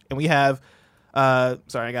 March, and we have, sorry,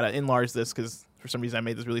 I got to enlarge this because for some reason I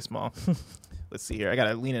made this really small. Let's see here. I got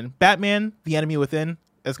to lean in. Batman, The Enemy Within.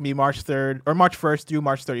 That's going to be March 3rd, or March 1st through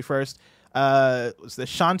March 31st. Was the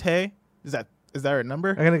Shantae? Is that a number?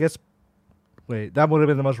 I'm going to guess. Wait, that would have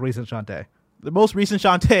been the most recent Shantae. The most recent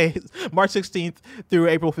Shantae is March 16th through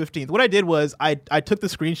April 15th. What I did was I took the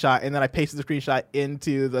screenshot and then I pasted the screenshot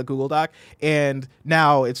into the Google Doc, and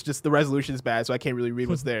now it's just the resolution is bad, so I can't really read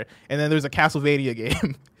what's there. And then there's a Castlevania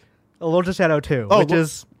game. Lords of Shadow 2, which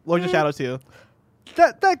is... Lords of Shadow 2.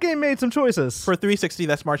 That game made some choices. For 360,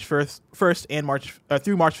 that's March 1st and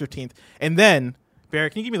through March 15th. And then,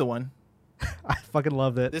 Barrett, can you give me the one? I fucking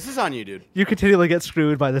loved it. This is on you, dude. You continually get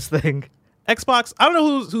screwed by this thing. Xbox, I don't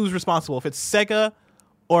know who's responsible, if it's Sega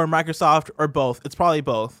or Microsoft or both. It's probably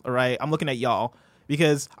both, all right? I'm looking at y'all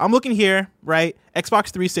because I'm looking here, right?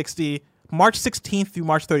 Xbox 360, March 16th through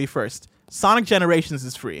March 31st. Sonic Generations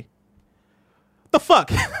is free. The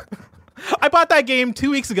fuck? I bought that game 2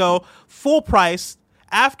 weeks ago, full price,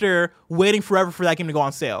 after waiting forever for that game to go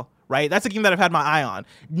on sale, right? That's a game that I've had my eye on.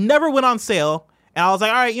 Never went on sale, and I was like,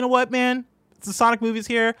 all right, you know what, man? The Sonic movie's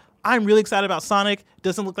here. I'm really excited about Sonic.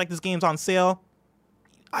 Doesn't look like this game's on sale.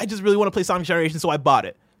 I just really want to play Sonic Generations, so I bought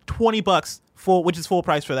it. $20 full, which is full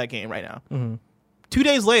price for that game right now. Mm-hmm. 2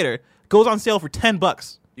 days later, goes on sale for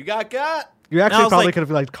 $10. You got. You actually probably like, could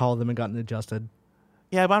have called them and gotten it adjusted.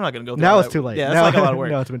 Yeah, but I'm not gonna go through Now all it's that. too late. Yeah, now, that's like a lot of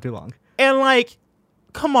work. No, it's been too long. And like,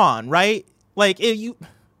 come on, right? Like you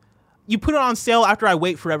put it on sale after I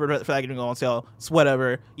wait forever for that game to go on sale. It's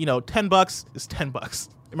whatever. $10 is $10.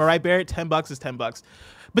 Am I right, Barrett? $10 is $10.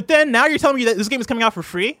 But then now you're telling me that this game is coming out for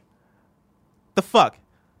free? The fuck?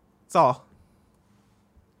 That's all.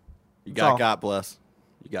 You got bless.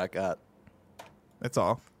 You got. That's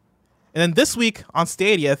all. And then this week on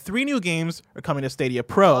Stadia, 3 new games are coming to Stadia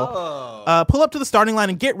Pro. Oh. Pull up to the starting line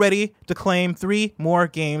and get ready to claim 3 more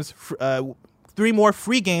games. 3 more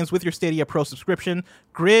free games with your Stadia Pro subscription.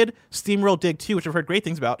 Grid, SteamWorld Dig 2, which I've heard great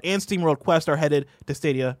things about, and SteamWorld Quest are headed to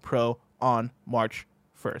Stadia Pro on March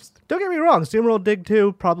 1st. Don't get me wrong, SteamWorld Dig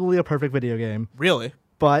 2, probably a perfect video game. Really?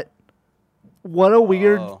 But what a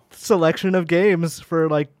weird selection of games for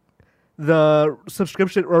the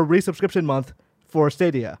subscription or resubscription month for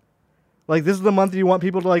Stadia. This is the month you want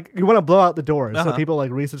people to you want to blow out the doors so people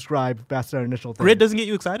resubscribe past their initial thing. Grid doesn't get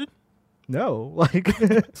you excited? No,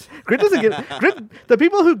 Grid doesn't get Grid. The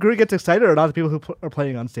people who Grid gets excited are not the people who are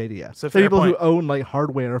playing on Stadia. So the people who own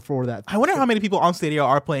hardware for that. I wonder how many people on Stadia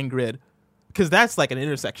are playing Grid, because that's like an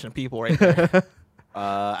intersection of people right there.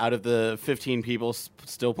 Out of the 15 people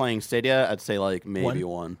still playing Stadia, I'd say maybe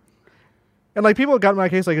one. And people got in my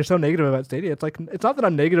case you're so negative about Stadia. It's it's not that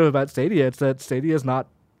I'm negative about Stadia. It's that Stadia is not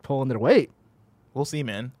pulling their weight. We'll see,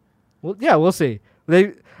 man. Well, yeah, we'll see.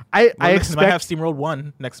 I expect might have SteamWorld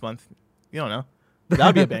 1 next month. You don't know. That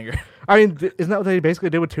would be a banger. I mean, isn't that what they basically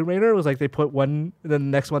did with Tomb Raider? It was they put one, and then the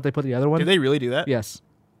next month they put the other one. Did they really do that? Yes.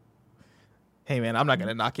 Hey man, I'm not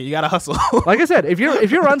gonna knock you. You gotta hustle. Like I said, if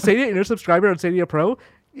you're on Stadia and you're a subscriber on Stadia Pro,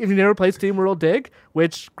 if you never played SteamWorld Dig,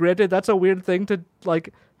 which granted that's a weird thing to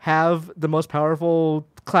have the most powerful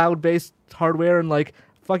cloud-based hardware and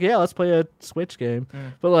fuck yeah, let's play a Switch game.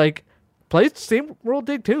 But play SteamWorld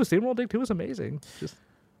Dig 2. SteamWorld Dig 2 is amazing. Just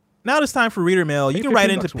now it's time for Reader Mail. You can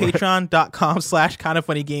write into $15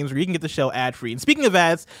 patreon.com/kindoffunnygames where you can get the show ad-free. And speaking of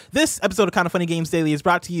ads, this episode of Kind of Funny Games Daily is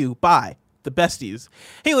brought to you by The Besties.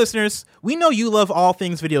 Hey listeners, we know you love all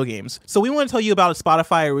things video games, so we want to tell you about a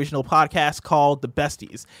Spotify original podcast called The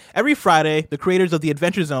Besties. Every Friday, the creators of The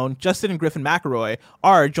Adventure Zone, Justin and Griffin McElroy,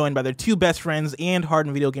 are joined by their 2 best friends and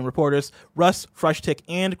hardened video game reporters, Russ Frushtick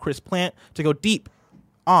and Chris Plant, to go deep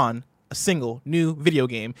on a single new video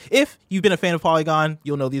game. If you've been a fan of Polygon,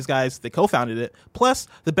 you'll know these guys. They co-founded it. Plus,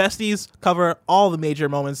 the Besties cover all the major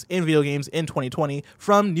moments in video games in 2020,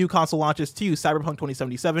 from new console launches to Cyberpunk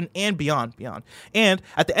 2077 and beyond. And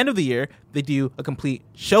at the end of the year, they do a complete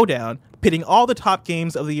showdown, pitting all the top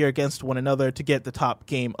games of the year against one another to get the top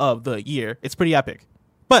game of the year. It's pretty epic.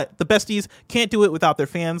 But the Besties can't do it without their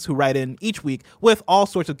fans who write in each week with all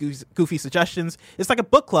sorts of goofy suggestions. It's like a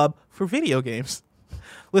book club for video games.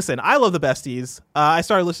 Listen, I love the Besties. I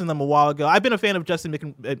started listening to them a while ago. I've been a fan of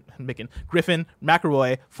Justin Griffin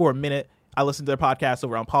McElroy for a minute. I listen to their podcast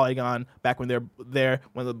over on Polygon. Back when they're there,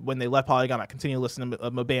 when they left Polygon, I continue to listen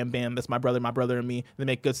to Bam Bam. That's my brother and me. They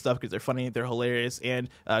make good stuff because they're funny, they're hilarious. And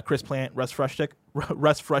Chris Plant, Russ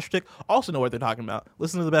Frushtick also know what they're talking about.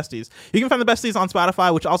 Listen to the Besties. You can find the Besties on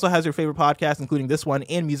Spotify, which also has your favorite podcasts, including this one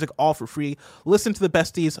and music, all for free. Listen to the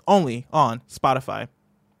Besties only on Spotify.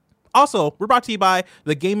 Also, we're brought to you by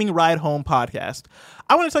the Gaming Ride Home podcast.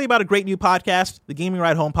 I want to tell you about a great new podcast, the Gaming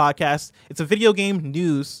Ride Home podcast. It's video game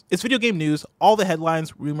news, all the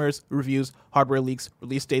headlines, rumors, reviews, hardware leaks,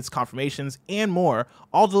 release dates, confirmations, and more,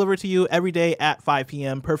 all delivered to you every day at 5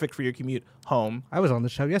 p.m., perfect for your commute home. I was on the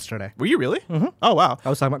show yesterday. Were you really? Mm-hmm. Oh, wow. I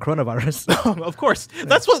was talking about coronavirus. Of course.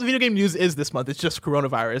 That's what the video game news is this month. It's just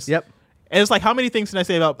coronavirus. Yep. And it's like, how many things can I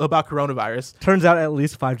say about coronavirus? Turns out at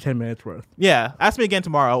least 5 to 10 minutes worth. Yeah. Ask me again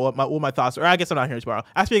tomorrow what my thoughts are. Or I guess I'm not here tomorrow.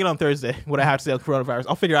 Ask me again on Thursday what I have to say about coronavirus.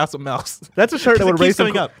 I'll figure out something else. That's a shirt that would raise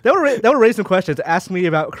some up. that would raise some questions. Ask me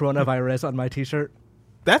about coronavirus on my T-shirt.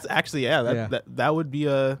 That's actually, that would be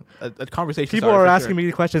a conversation. People are asking me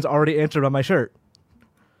questions already answered on my shirt.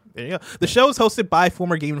 There you go. The show is hosted by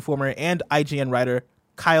former Game Informer and IGN writer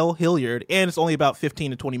Kyle Hilliard, and it's only about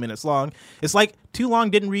 15 to 20 minutes long. It's like Too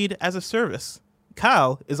Long Didn't Read as a service.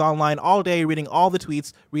 Kyle is online all day reading all the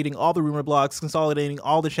tweets, reading all the rumor blogs, consolidating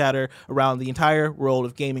all the chatter around the entire world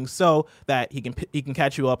of gaming so that he can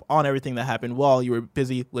catch you up on everything that happened while you were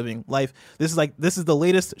busy living life. This is the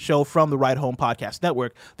latest show from the Ride Home Podcast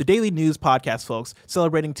Network, the daily news podcast, folks,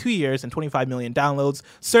 celebrating 2 years and 25 million downloads.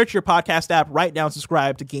 Search your podcast app right now and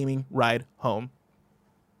subscribe to Gaming Ride Home.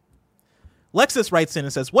 Lexus writes in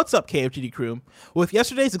and says, "What's up, KFGD crew? With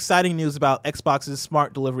yesterday's exciting news about Xbox's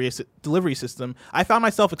smart delivery system, I found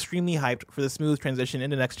myself extremely hyped for the smooth transition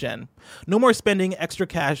into next gen. No more spending extra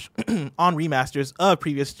cash on remasters of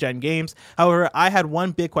previous gen games. However, I had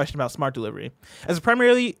one big question about smart delivery. As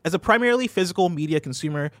a primarily physical media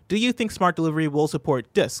consumer, do you think smart delivery will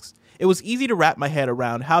support discs? It was easy to wrap my head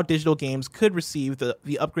around how digital games could receive the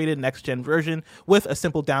upgraded next-gen version with a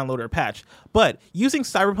simple download or patch. But using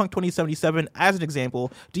Cyberpunk 2077 as an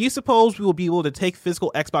example, do you suppose we will be able to take a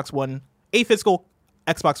physical Xbox One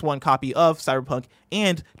copy of Cyberpunk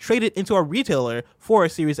and trade it into a retailer for a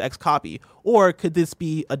Series X copy? Or could this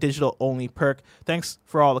be a digital-only perk? Thanks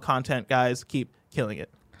for all the content, guys. Keep killing it."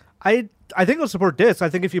 I think it'll support discs. I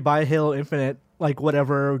think if you buy Halo Infinite, like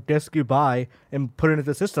whatever disc you buy and put it into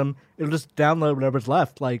the system, it'll just download whatever's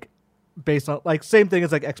left, like based on like same thing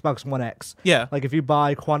as like Xbox One X. Yeah. Like if you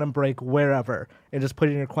buy Quantum Break wherever and just put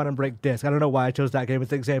it in your Quantum Break disc. I don't know why I chose that game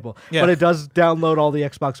as an example, but it does download all the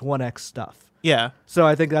Xbox One X stuff. Yeah. So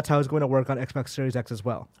I think that's how it's going to work on Xbox Series X as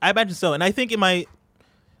well. I imagine so, and I think it might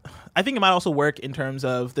also work in terms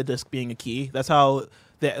of the disc being a key. That's how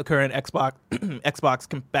the current Xbox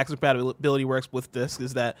backwards compatibility works with discs,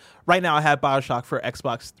 is that right now I have BioShock for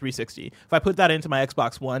Xbox 360. If I put that into my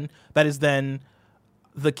Xbox One, that is then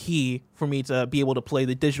the key for me to be able to play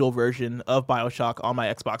the digital version of BioShock on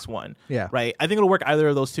my Xbox One. Yeah. Right? I think it'll work either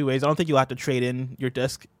of those two ways. I don't think you'll have to trade in your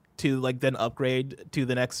disc to like then upgrade to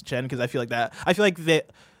the next gen, because I feel like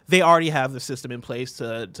they already have the system in place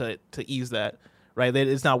to ease that. Right?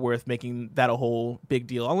 It's not worth making that a whole big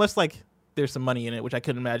deal unless like there's some money in it, which I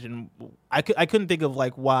couldn't imagine. I couldn't think of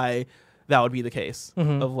like why that would be the case.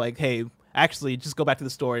 Mm-hmm. Of like, hey, actually just go back to the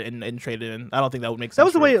store and trade it in. I don't think that would make sense. That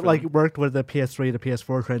was the way it like worked with the PS3 to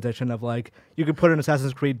PS4 transition of like you could put an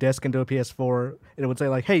Assassin's Creed disc into a PS4 and it would say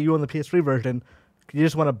like, hey, you own the PS3 version. You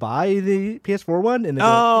just want to buy the PS4 one? And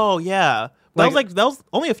yeah. That was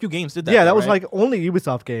only a few games did that. Yeah, that was right? like only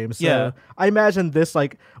Ubisoft games. So yeah. I imagine this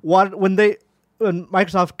like when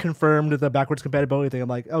Microsoft confirmed the backwards compatibility thing, I'm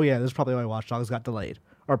like, oh yeah, this is probably why Watch Dogs got delayed,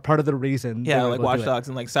 or part of the reason. Yeah, like Watch Dogs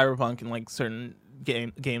and like Cyberpunk and like certain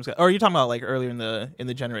games. Or are you talking about like earlier in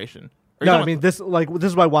the generation? No, I mean this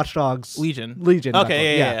is why Watch Dogs Legion.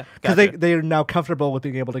 Okay, yeah. Because gotcha. they are now comfortable with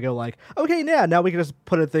being able to go like, okay, yeah, now we can just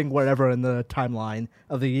put a thing wherever in the timeline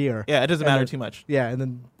of the year. Yeah, it doesn't matter too much. Yeah, and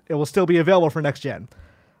then it will still be available for next gen.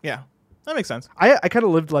 Yeah, that makes sense. I kind of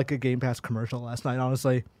lived like a Game Pass commercial last night,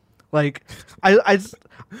 honestly. Like,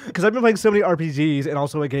 because I've been playing so many RPGs and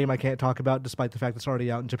also a game I can't talk about despite the fact it's already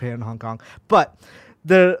out in Japan and Hong Kong. But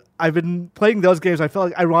I've been playing those games. I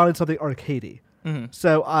felt like I wanted something arcadey. Mm-hmm.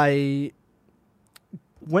 So I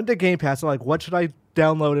went to Game Pass and like, what should I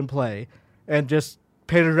download and play? And just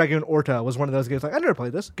Panzer Dragoon Orta was one of those games. Like, I never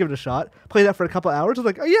played this. Give it a shot. Play that for a couple hours. I was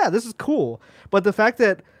like, oh yeah, this is cool. But the fact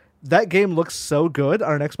that game looks so good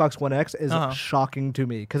on an Xbox One X is shocking to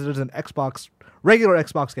me because it is an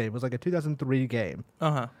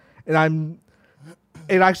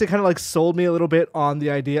it actually kind of like sold me a little bit on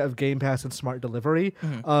the idea of Game Pass and smart delivery.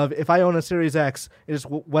 Of if I own a Series X, is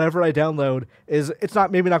whatever I download it's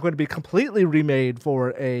not maybe not going to be completely remade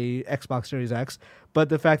for a Xbox Series X, but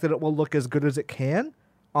the fact that it will look as good as it can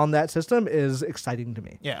on that system is exciting to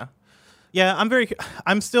me. Yeah. Yeah,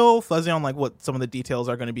 I'm still fuzzy on like what some of the details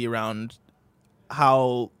are going to be around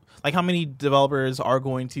how many developers are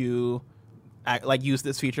going to use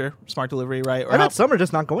this feature, smart delivery, right? Or I bet some are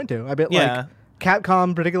just not going to. I bet Yeah. like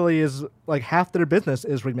Capcom particularly is like half their business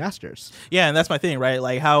is remasters. Yeah, and that's my thing, right?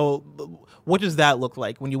 Like what does that look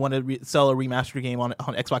like when you want to sell a remastered game on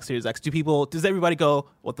Xbox Series X? Does everybody go,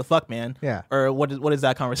 what the fuck, man? Yeah. Or what does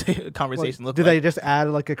that conversation look Do like? they just add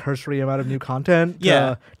like a cursory amount of new content to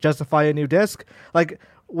Yeah. justify a new disc? Like,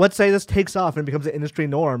 let's say this takes off and becomes an industry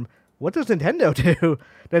norm. What does Nintendo do?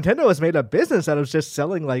 Nintendo has made a business out of just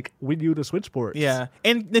selling like Wii U to Switch ports. Yeah,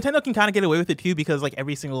 and Nintendo can kind of get away with it too because like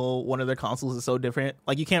every single one of their consoles is so different.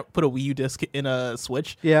 Like you can't put a Wii U disc in a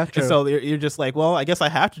Switch. Yeah, true. And so you're just like, well, I guess I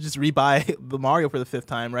have to just rebuy the Mario for the 5th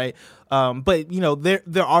time, right? But you know, there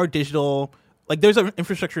are digital, like there's an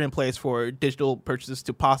infrastructure in place for digital purchases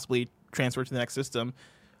to possibly transfer to the next system.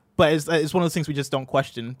 But it's one of those things we just don't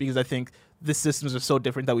question because I think the systems are so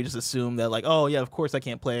different that we just assume that like, oh yeah, of course I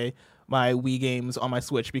can't play my Wii games on my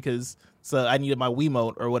Switch because I needed my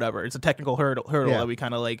Wiimote or whatever. It's a technical hurdle Yeah. that we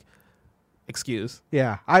kind of like excuse.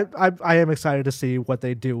 Yeah, I am excited to see what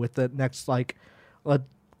they do with the next like,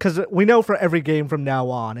 because we know for every game from now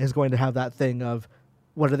on is going to have that thing of,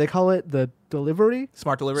 what do they call it? The delivery?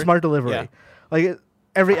 Smart delivery. Smart delivery. Yeah. Like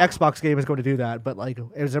every Xbox game is going to do that, but like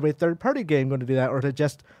is every third party game going to do that, or is it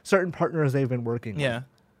just certain partners they've been working with? Yeah.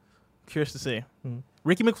 Curious to see.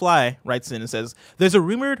 Ricky McFly writes in and says, there's a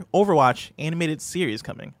rumored Overwatch animated series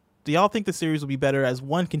coming. Do y'all think the series will be better as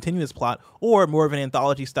one continuous plot or more of an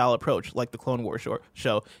anthology style approach like the Clone Wars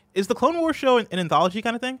show? Is the Clone Wars show an anthology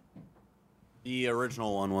kind of thing? The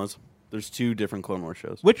original one was. There's 2 different Clone Wars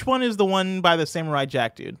shows. Which one is the one by the Samurai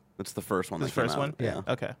Jack dude? That's the first one. The that came first out. one? Yeah.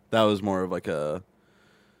 Okay. That was more of like a.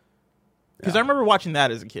 Because I remember watching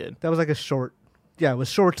that as a kid. That was like a short. Yeah, it was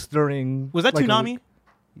shorts during. Was that like, Toonami?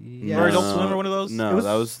 Yeah. Or Adult Swim or one of those? No, It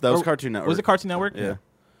was- that was or- Cartoon Network. Was it Cartoon Network? Yeah.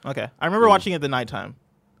 Okay. I remember watching it at the nighttime.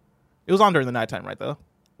 It was on during the nighttime, right, though?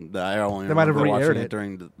 I only They might have remember watching re-aired it it.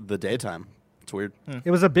 during the daytime. It's weird. It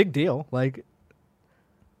was a big deal. Like,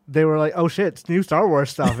 they were like, "Oh shit, it's new Star Wars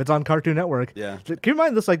stuff. It's on Cartoon Network." Yeah. Keep in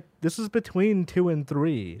mind this is between 2 and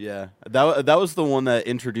 3. Yeah, that was the one that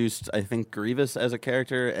introduced, I think, Grievous as a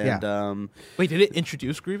character, and Wait, did it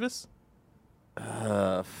introduce Grievous?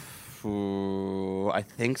 I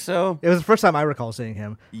think so. It was the first time I recall seeing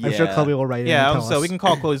him. I'm sure Yeah. Chloe will write in Yeah, and tell so us. we can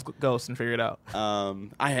call Chloe's ghost and figure it out.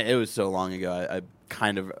 It was so long ago.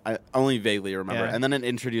 I only vaguely remember. Yeah. And then it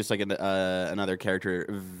introduced like another character,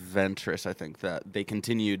 Ventress. I think that they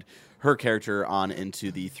continued her character on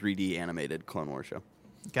into the 3D animated Clone Wars show.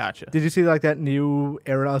 Gotcha. Did you see like that new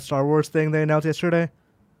era of Star Wars thing they announced yesterday?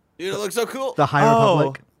 Dude, it looks so cool. The High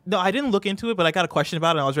Republic. No, I didn't look into it, but I got a question about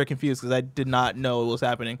it, and I was very confused because I did not know what was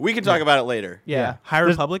happening. We can talk about it later. Yeah. Yeah. High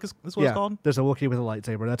There's- Republic is what it's called? There's a Wookiee with a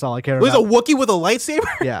lightsaber. That's all I care There's a about. Wookiee with a lightsaber?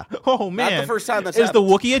 Yeah. Oh, man. Not the first time that's Is the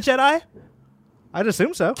happened. Wookiee a Jedi? I'd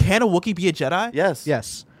assume so. Can a Wookiee be a Jedi? Yes.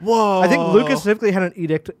 Yes. Whoa. I think Lucas specifically had an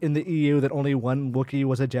edict in the EU that only one Wookiee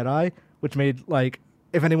was a Jedi, which made like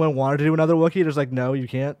if anyone wanted to do another Wookiee, there's like no, you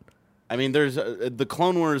can't. I mean, there's the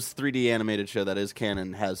Clone Wars 3D animated show that is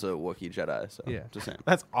canon has a Wookiee Jedi. So Yeah. just saying.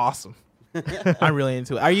 That's awesome. I'm really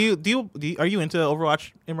into it. Are you into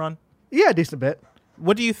Overwatch, Imran? Yeah, a decent bit.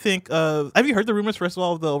 What do you think of? Have you heard the rumors first of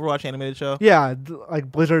all of the Overwatch animated show? Yeah,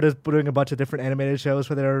 like Blizzard is doing a bunch of different animated shows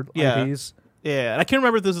for their Yeah. IPs. Yeah, and I can't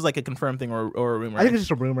remember if this is like a confirmed thing or a rumor. I think it's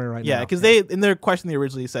just a rumor right now. Yeah, because they in their question they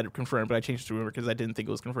originally said confirmed, but I changed it to rumor because I didn't think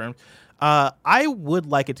it was confirmed. I would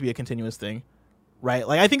like it to be a continuous thing, right?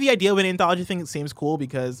 Like I think the idea of an anthology thing seems cool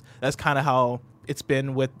because that's kind of how it's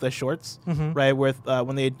been with the shorts, right? With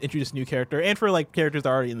when they introduce a new character and for like characters that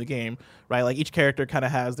are already in the game, right? Like each character kind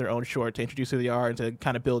of has their own short to introduce who they are and to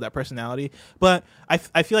kind of build that personality. But I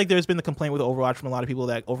feel like there's been the complaint with Overwatch from a lot of people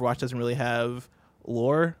that Overwatch doesn't really have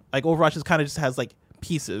lore. Like Overwatch is kind of just has like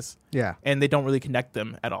pieces. Yeah. And they don't really connect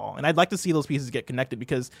them at all. And I'd like to see those pieces get connected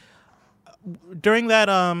because during that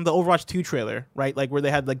the Overwatch 2 trailer, right? Like where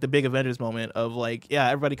they had like the big Avengers moment of like, yeah,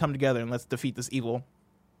 everybody come together and let's defeat this evil.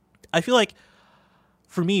 I feel like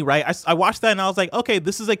for me, right, I watched that and I was like, okay,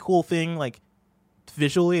 this is a cool thing like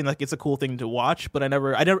visually and like it's a cool thing to watch, but I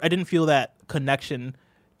didn't feel that connection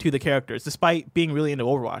to the characters despite being really into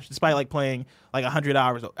Overwatch. Despite like playing like 100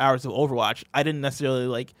 hours of Overwatch, I didn't necessarily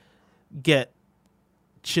like get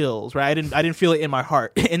chills, right? I didn't feel it in my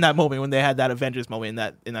heart in that moment when they had that Avengers moment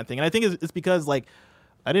in that thing. And I think it's because like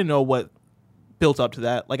I didn't know what built up to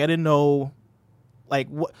that. Like I didn't know, like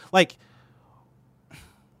what, like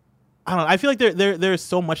I don't know. I feel like there's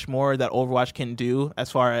so much more that Overwatch can do as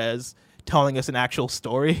far as telling us an actual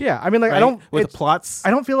story. Yeah, I mean, like, right? I don't with plots.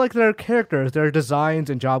 I don't feel like they're characters. They're designs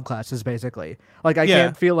and job classes, basically. Like, I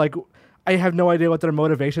can't feel like I have no idea what their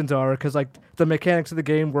motivations are because, like, the mechanics of the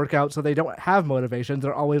game work out so they don't have motivations.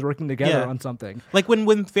 They're always working together on something. Like when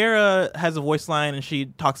Farah has a voice line and she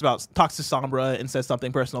talks to Sombra and says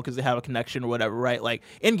something personal because they have a connection or whatever, right? Like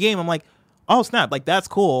in game, I'm like, oh snap, like that's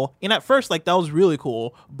cool. And at first, like that was really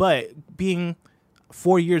cool. But being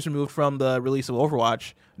 4 years removed from the release of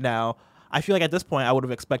Overwatch now, I feel like at this point I would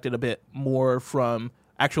have expected a bit more from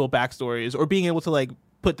actual backstories or being able to like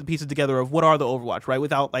put the pieces together of what are the Overwatch, right?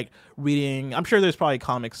 Without like reading. I'm sure there's probably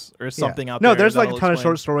comics or something out there. No, there's like a ton of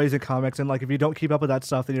short stories and comics, and like if you don't keep up with that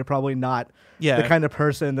stuff, then you're probably not the kind of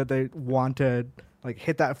person that they want to like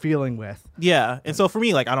hit that feeling with. Yeah, and so for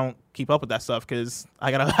me, like I don't keep up with that stuff because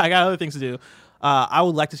I got other things to do. I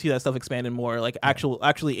would like to see that stuff expanded more, like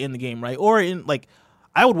actually in the game, right? Or in like.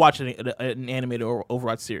 I would watch an animated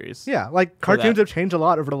Overwatch series. Yeah, like cartoons have changed a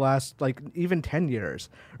lot over the last like even 10 years.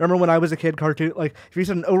 Remember when I was a kid, cartoon like if you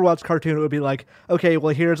said an Overwatch cartoon, it would be like, okay,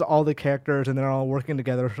 well here's all the characters and they're all working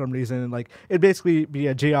together for some reason. And, like it'd basically be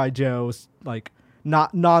a G.I. Joe's like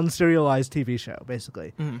not non-serialized TV show,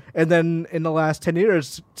 basically. Mm-hmm. And then in the last 10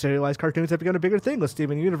 years, serialized cartoons have become a bigger thing with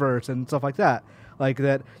Steven Universe and stuff like that. Like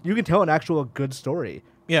that you can tell an actual good story.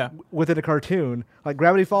 Yeah, within a cartoon, like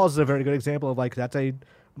Gravity Falls is a very good example of like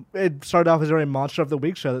it started off as a very Monster of the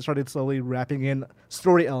Week show that started slowly wrapping in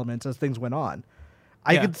story elements as things went on.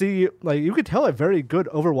 I could see like you could tell a very good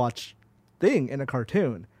Overwatch thing in a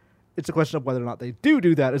cartoon. It's a question of whether or not they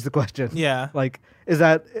do that is the question. Yeah, like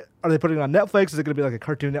are they putting it on Netflix? Is it going to be like a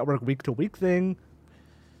Cartoon Network week to week thing?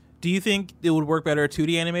 Do you think it would work better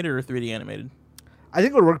 2D animated or 3D animated? I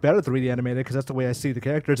think it would work better 3D animated because that's the way I see the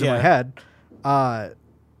characters in my head.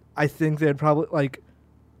 I think they'd probably like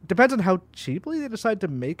depends on how cheaply they decide to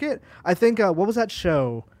make it. I think what was that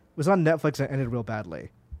show? It was on Netflix and ended real badly.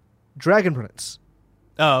 Dragon Prince.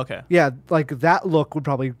 Oh, okay. Yeah, like that look would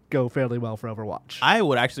probably go fairly well for Overwatch. I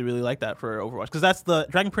would actually really like that for Overwatch because that's the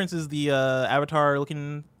Dragon Prince is the Avatar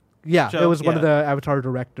looking. Yeah, show. It was one of the Avatar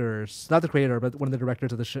directors, not the creator, but one of the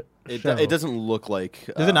directors of the show. It doesn't look like.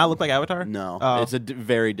 Does it not look like Avatar? No, oh. It's a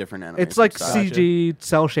very different animation. It's like style. CG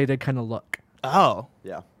cell shaded kind of look. Oh,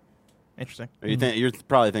 yeah. Interesting. You're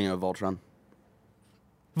probably thinking of Voltron.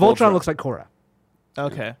 Voltron looks like Korra.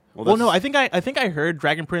 Okay. Well, no, I think I heard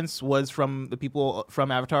Dragon Prince was from the people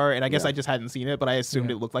from Avatar, and I guess I just hadn't seen it, but I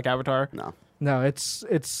assumed it looked like Avatar. No, it's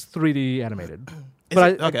 3D animated.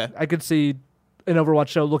 But I could see an Overwatch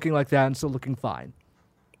show looking like that and still looking fine.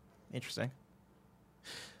 Interesting.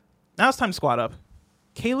 Now it's time to squad up.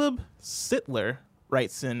 Caleb Sittler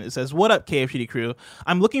writes in. It says, "What up, KFGD crew?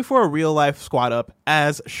 I'm looking for a real-life squad up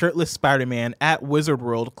as shirtless Spider-Man at Wizard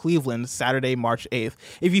World, Cleveland, Saturday, March 8th.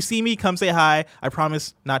 If you see me, come say hi. I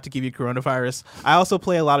promise not to give you coronavirus. I also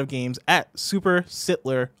play a lot of games at Super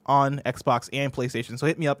Sittler on Xbox and PlayStation, so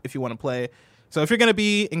hit me up if you want to play. So if you're going to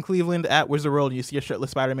be in Cleveland at Wizard World and you see a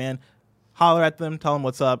shirtless Spider-Man, holler at them, tell them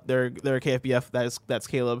what's up. They're a KFBF. That's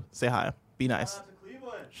Caleb. Say hi. Be nice.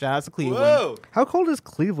 Shout out to Cleveland. Whoa. How cold is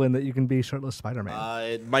Cleveland that you can be shirtless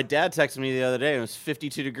Spider-Man? My dad texted me the other day. It was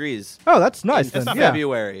 52 degrees. Oh, that's nice. It's then.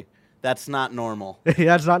 February. That's not normal.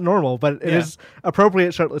 Yeah, it's not normal, but it is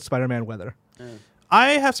appropriate shirtless Spider-Man weather.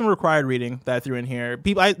 I have some required reading that I threw in here.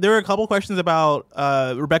 There were a couple questions about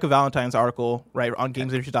Rebecca Valentine's article, right, on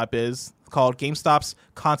GamesIndustry.biz called GameStop's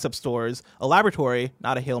Concept Stores, a laboratory,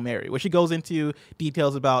 not a Hail Mary, where she goes into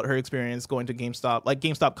details about her experience going to GameStop, like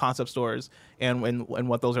GameStop concept stores and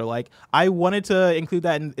what those are like. I wanted to include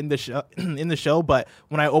that in the show, but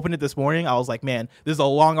when I opened it this morning, I was like, man, this is a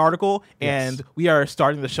long article, and we are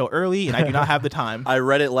starting the show early, and I do not have the time. I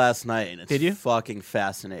read it last night, and it's Did you? fucking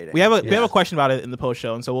fascinating. We have a question about it in the post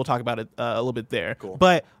show, and so we'll talk about it a little bit there. Cool.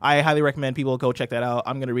 But I highly recommend people go check that out.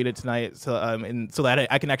 I'm going to read it tonight so that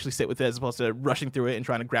I can actually sit with it as opposed to rushing through it and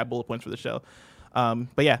trying to grab bullet points for the show.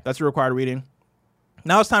 But yeah, that's a required reading.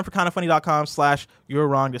 Now it's time for kindafunny.com/you're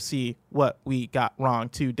wrong to see what we got wrong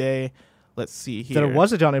today. Let's see here. There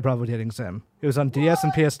was a Johnny Bravo dating sim. It was on DS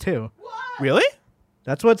and PS2. Really?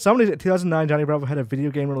 That's what somebody. 2009, Johnny Bravo had a video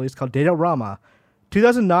game release called Datorama.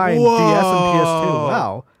 2009, Whoa. DS and PS2.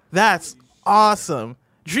 Wow. That's awesome.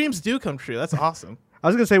 Dreams do come true. That's awesome. I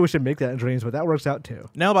was going to say we should make that in dreams, but that works out too.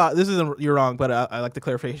 Nailbot, this isn't you're wrong, but I like the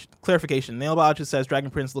clarification. Nailbot just says Dragon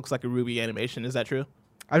Prince looks like a Ruby animation. Is that true?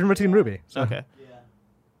 I've never seen Ruby. So. Okay. Yeah.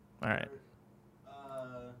 All right.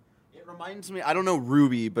 It reminds me, I don't know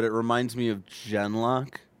Ruby, but it reminds me of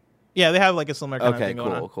Genlock. Yeah, they have like a similar kind of Okay, thing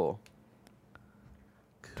going on. cool.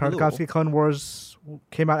 Tartakovsky Clone Wars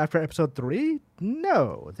came out after episode 3?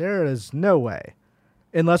 No, there is no way.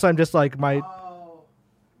 Unless I'm just like my... Oh,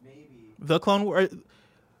 maybe. The Clone War.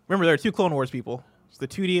 Remember, there are 2 Clone Wars people. It's the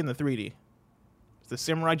 2D and the 3D. It's the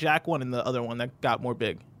Samurai Jack one and the other one that got more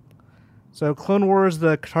big. So Clone Wars,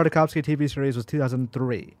 the Tartakovsky TV series, was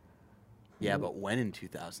 2003. Yeah, but when in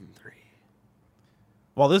 2003?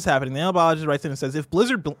 While this is happening, the Nanobiologist writes in and says, if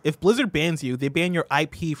Blizzard bans you, they ban your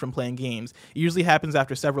IP from playing games. It usually happens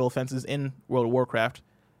after several offenses in World of Warcraft.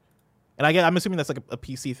 And I'm assuming that's like a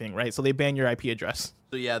PC thing, right? So they ban your IP address.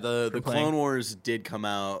 So yeah, the playing. Clone Wars did come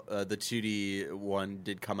out. The 2D one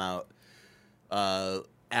did come out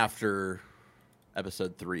after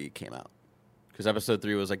Episode 3 came out. Because Episode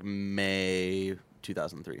 3 was like May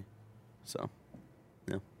 2003. So,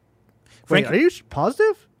 yeah. Wait, are you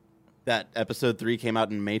positive? That Episode 3 came out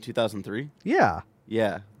in May 2003? Yeah.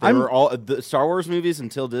 Yeah. They were all the Star Wars movies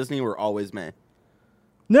until Disney were always May.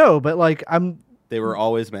 No, but like They were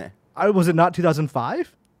always May. was it not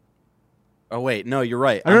 2005? Oh wait, no, you're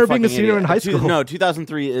right. I remember I'm being a fucking senior idiot. in high school. No,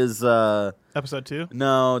 2003 is Episode 2?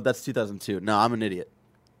 no, that's 2002. No, I'm an idiot.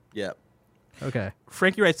 Yeah. Okay.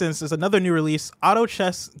 Frankie writes in and says, another new release, auto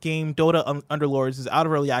chess game Dota Underlords is out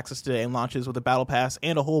of early access today and launches with a battle pass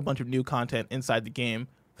and a whole bunch of new content inside the game.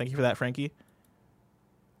 Thank you for that, Frankie.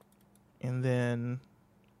 And then,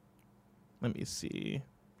 let me see.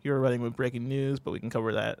 You're running with breaking news, but we can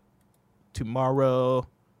cover that tomorrow.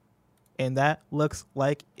 And that looks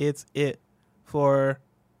like it's it for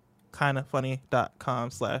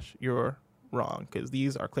kindafunny.com/you're wrong, because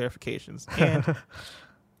these are clarifications. And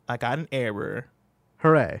I got an error.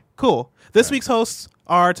 Hooray. Cool. This week's hosts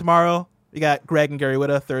are tomorrow. We got Greg and Gary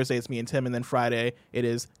Witta. Thursday, it's me and Tim. And then Friday, it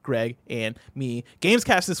is Greg and me.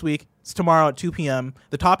 Gamescast this week. It's tomorrow at 2 p.m.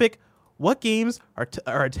 The topic, what games are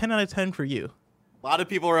a 10 out of 10 for you? A lot of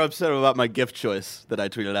people are upset about my gift choice that I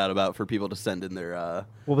tweeted out about for people to send in their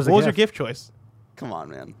What was What was your gift choice? Come on,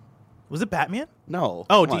 man. Was it Batman? No.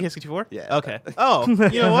 Oh, come on. DK64? Yeah. Okay. Oh,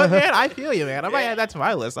 you know what, man? I feel you, man. I might add that to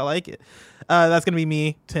my list. I like it. That's going to be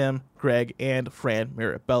me, Tim, Greg, and Fran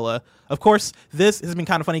Mirabella. Of course, this has been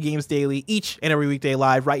Kind of Funny Games Daily, each and every weekday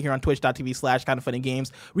live right here on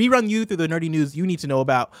twitch.tv/kindoffunnygames. We run you through the nerdy news you need to know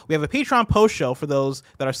about. We have a Patreon post show for those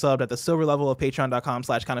that are subbed at the silver level of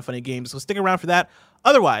patreon.com/kindoffunnygames. So stick around for that.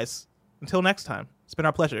 Otherwise, until next time, it's been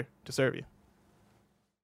our pleasure to serve you.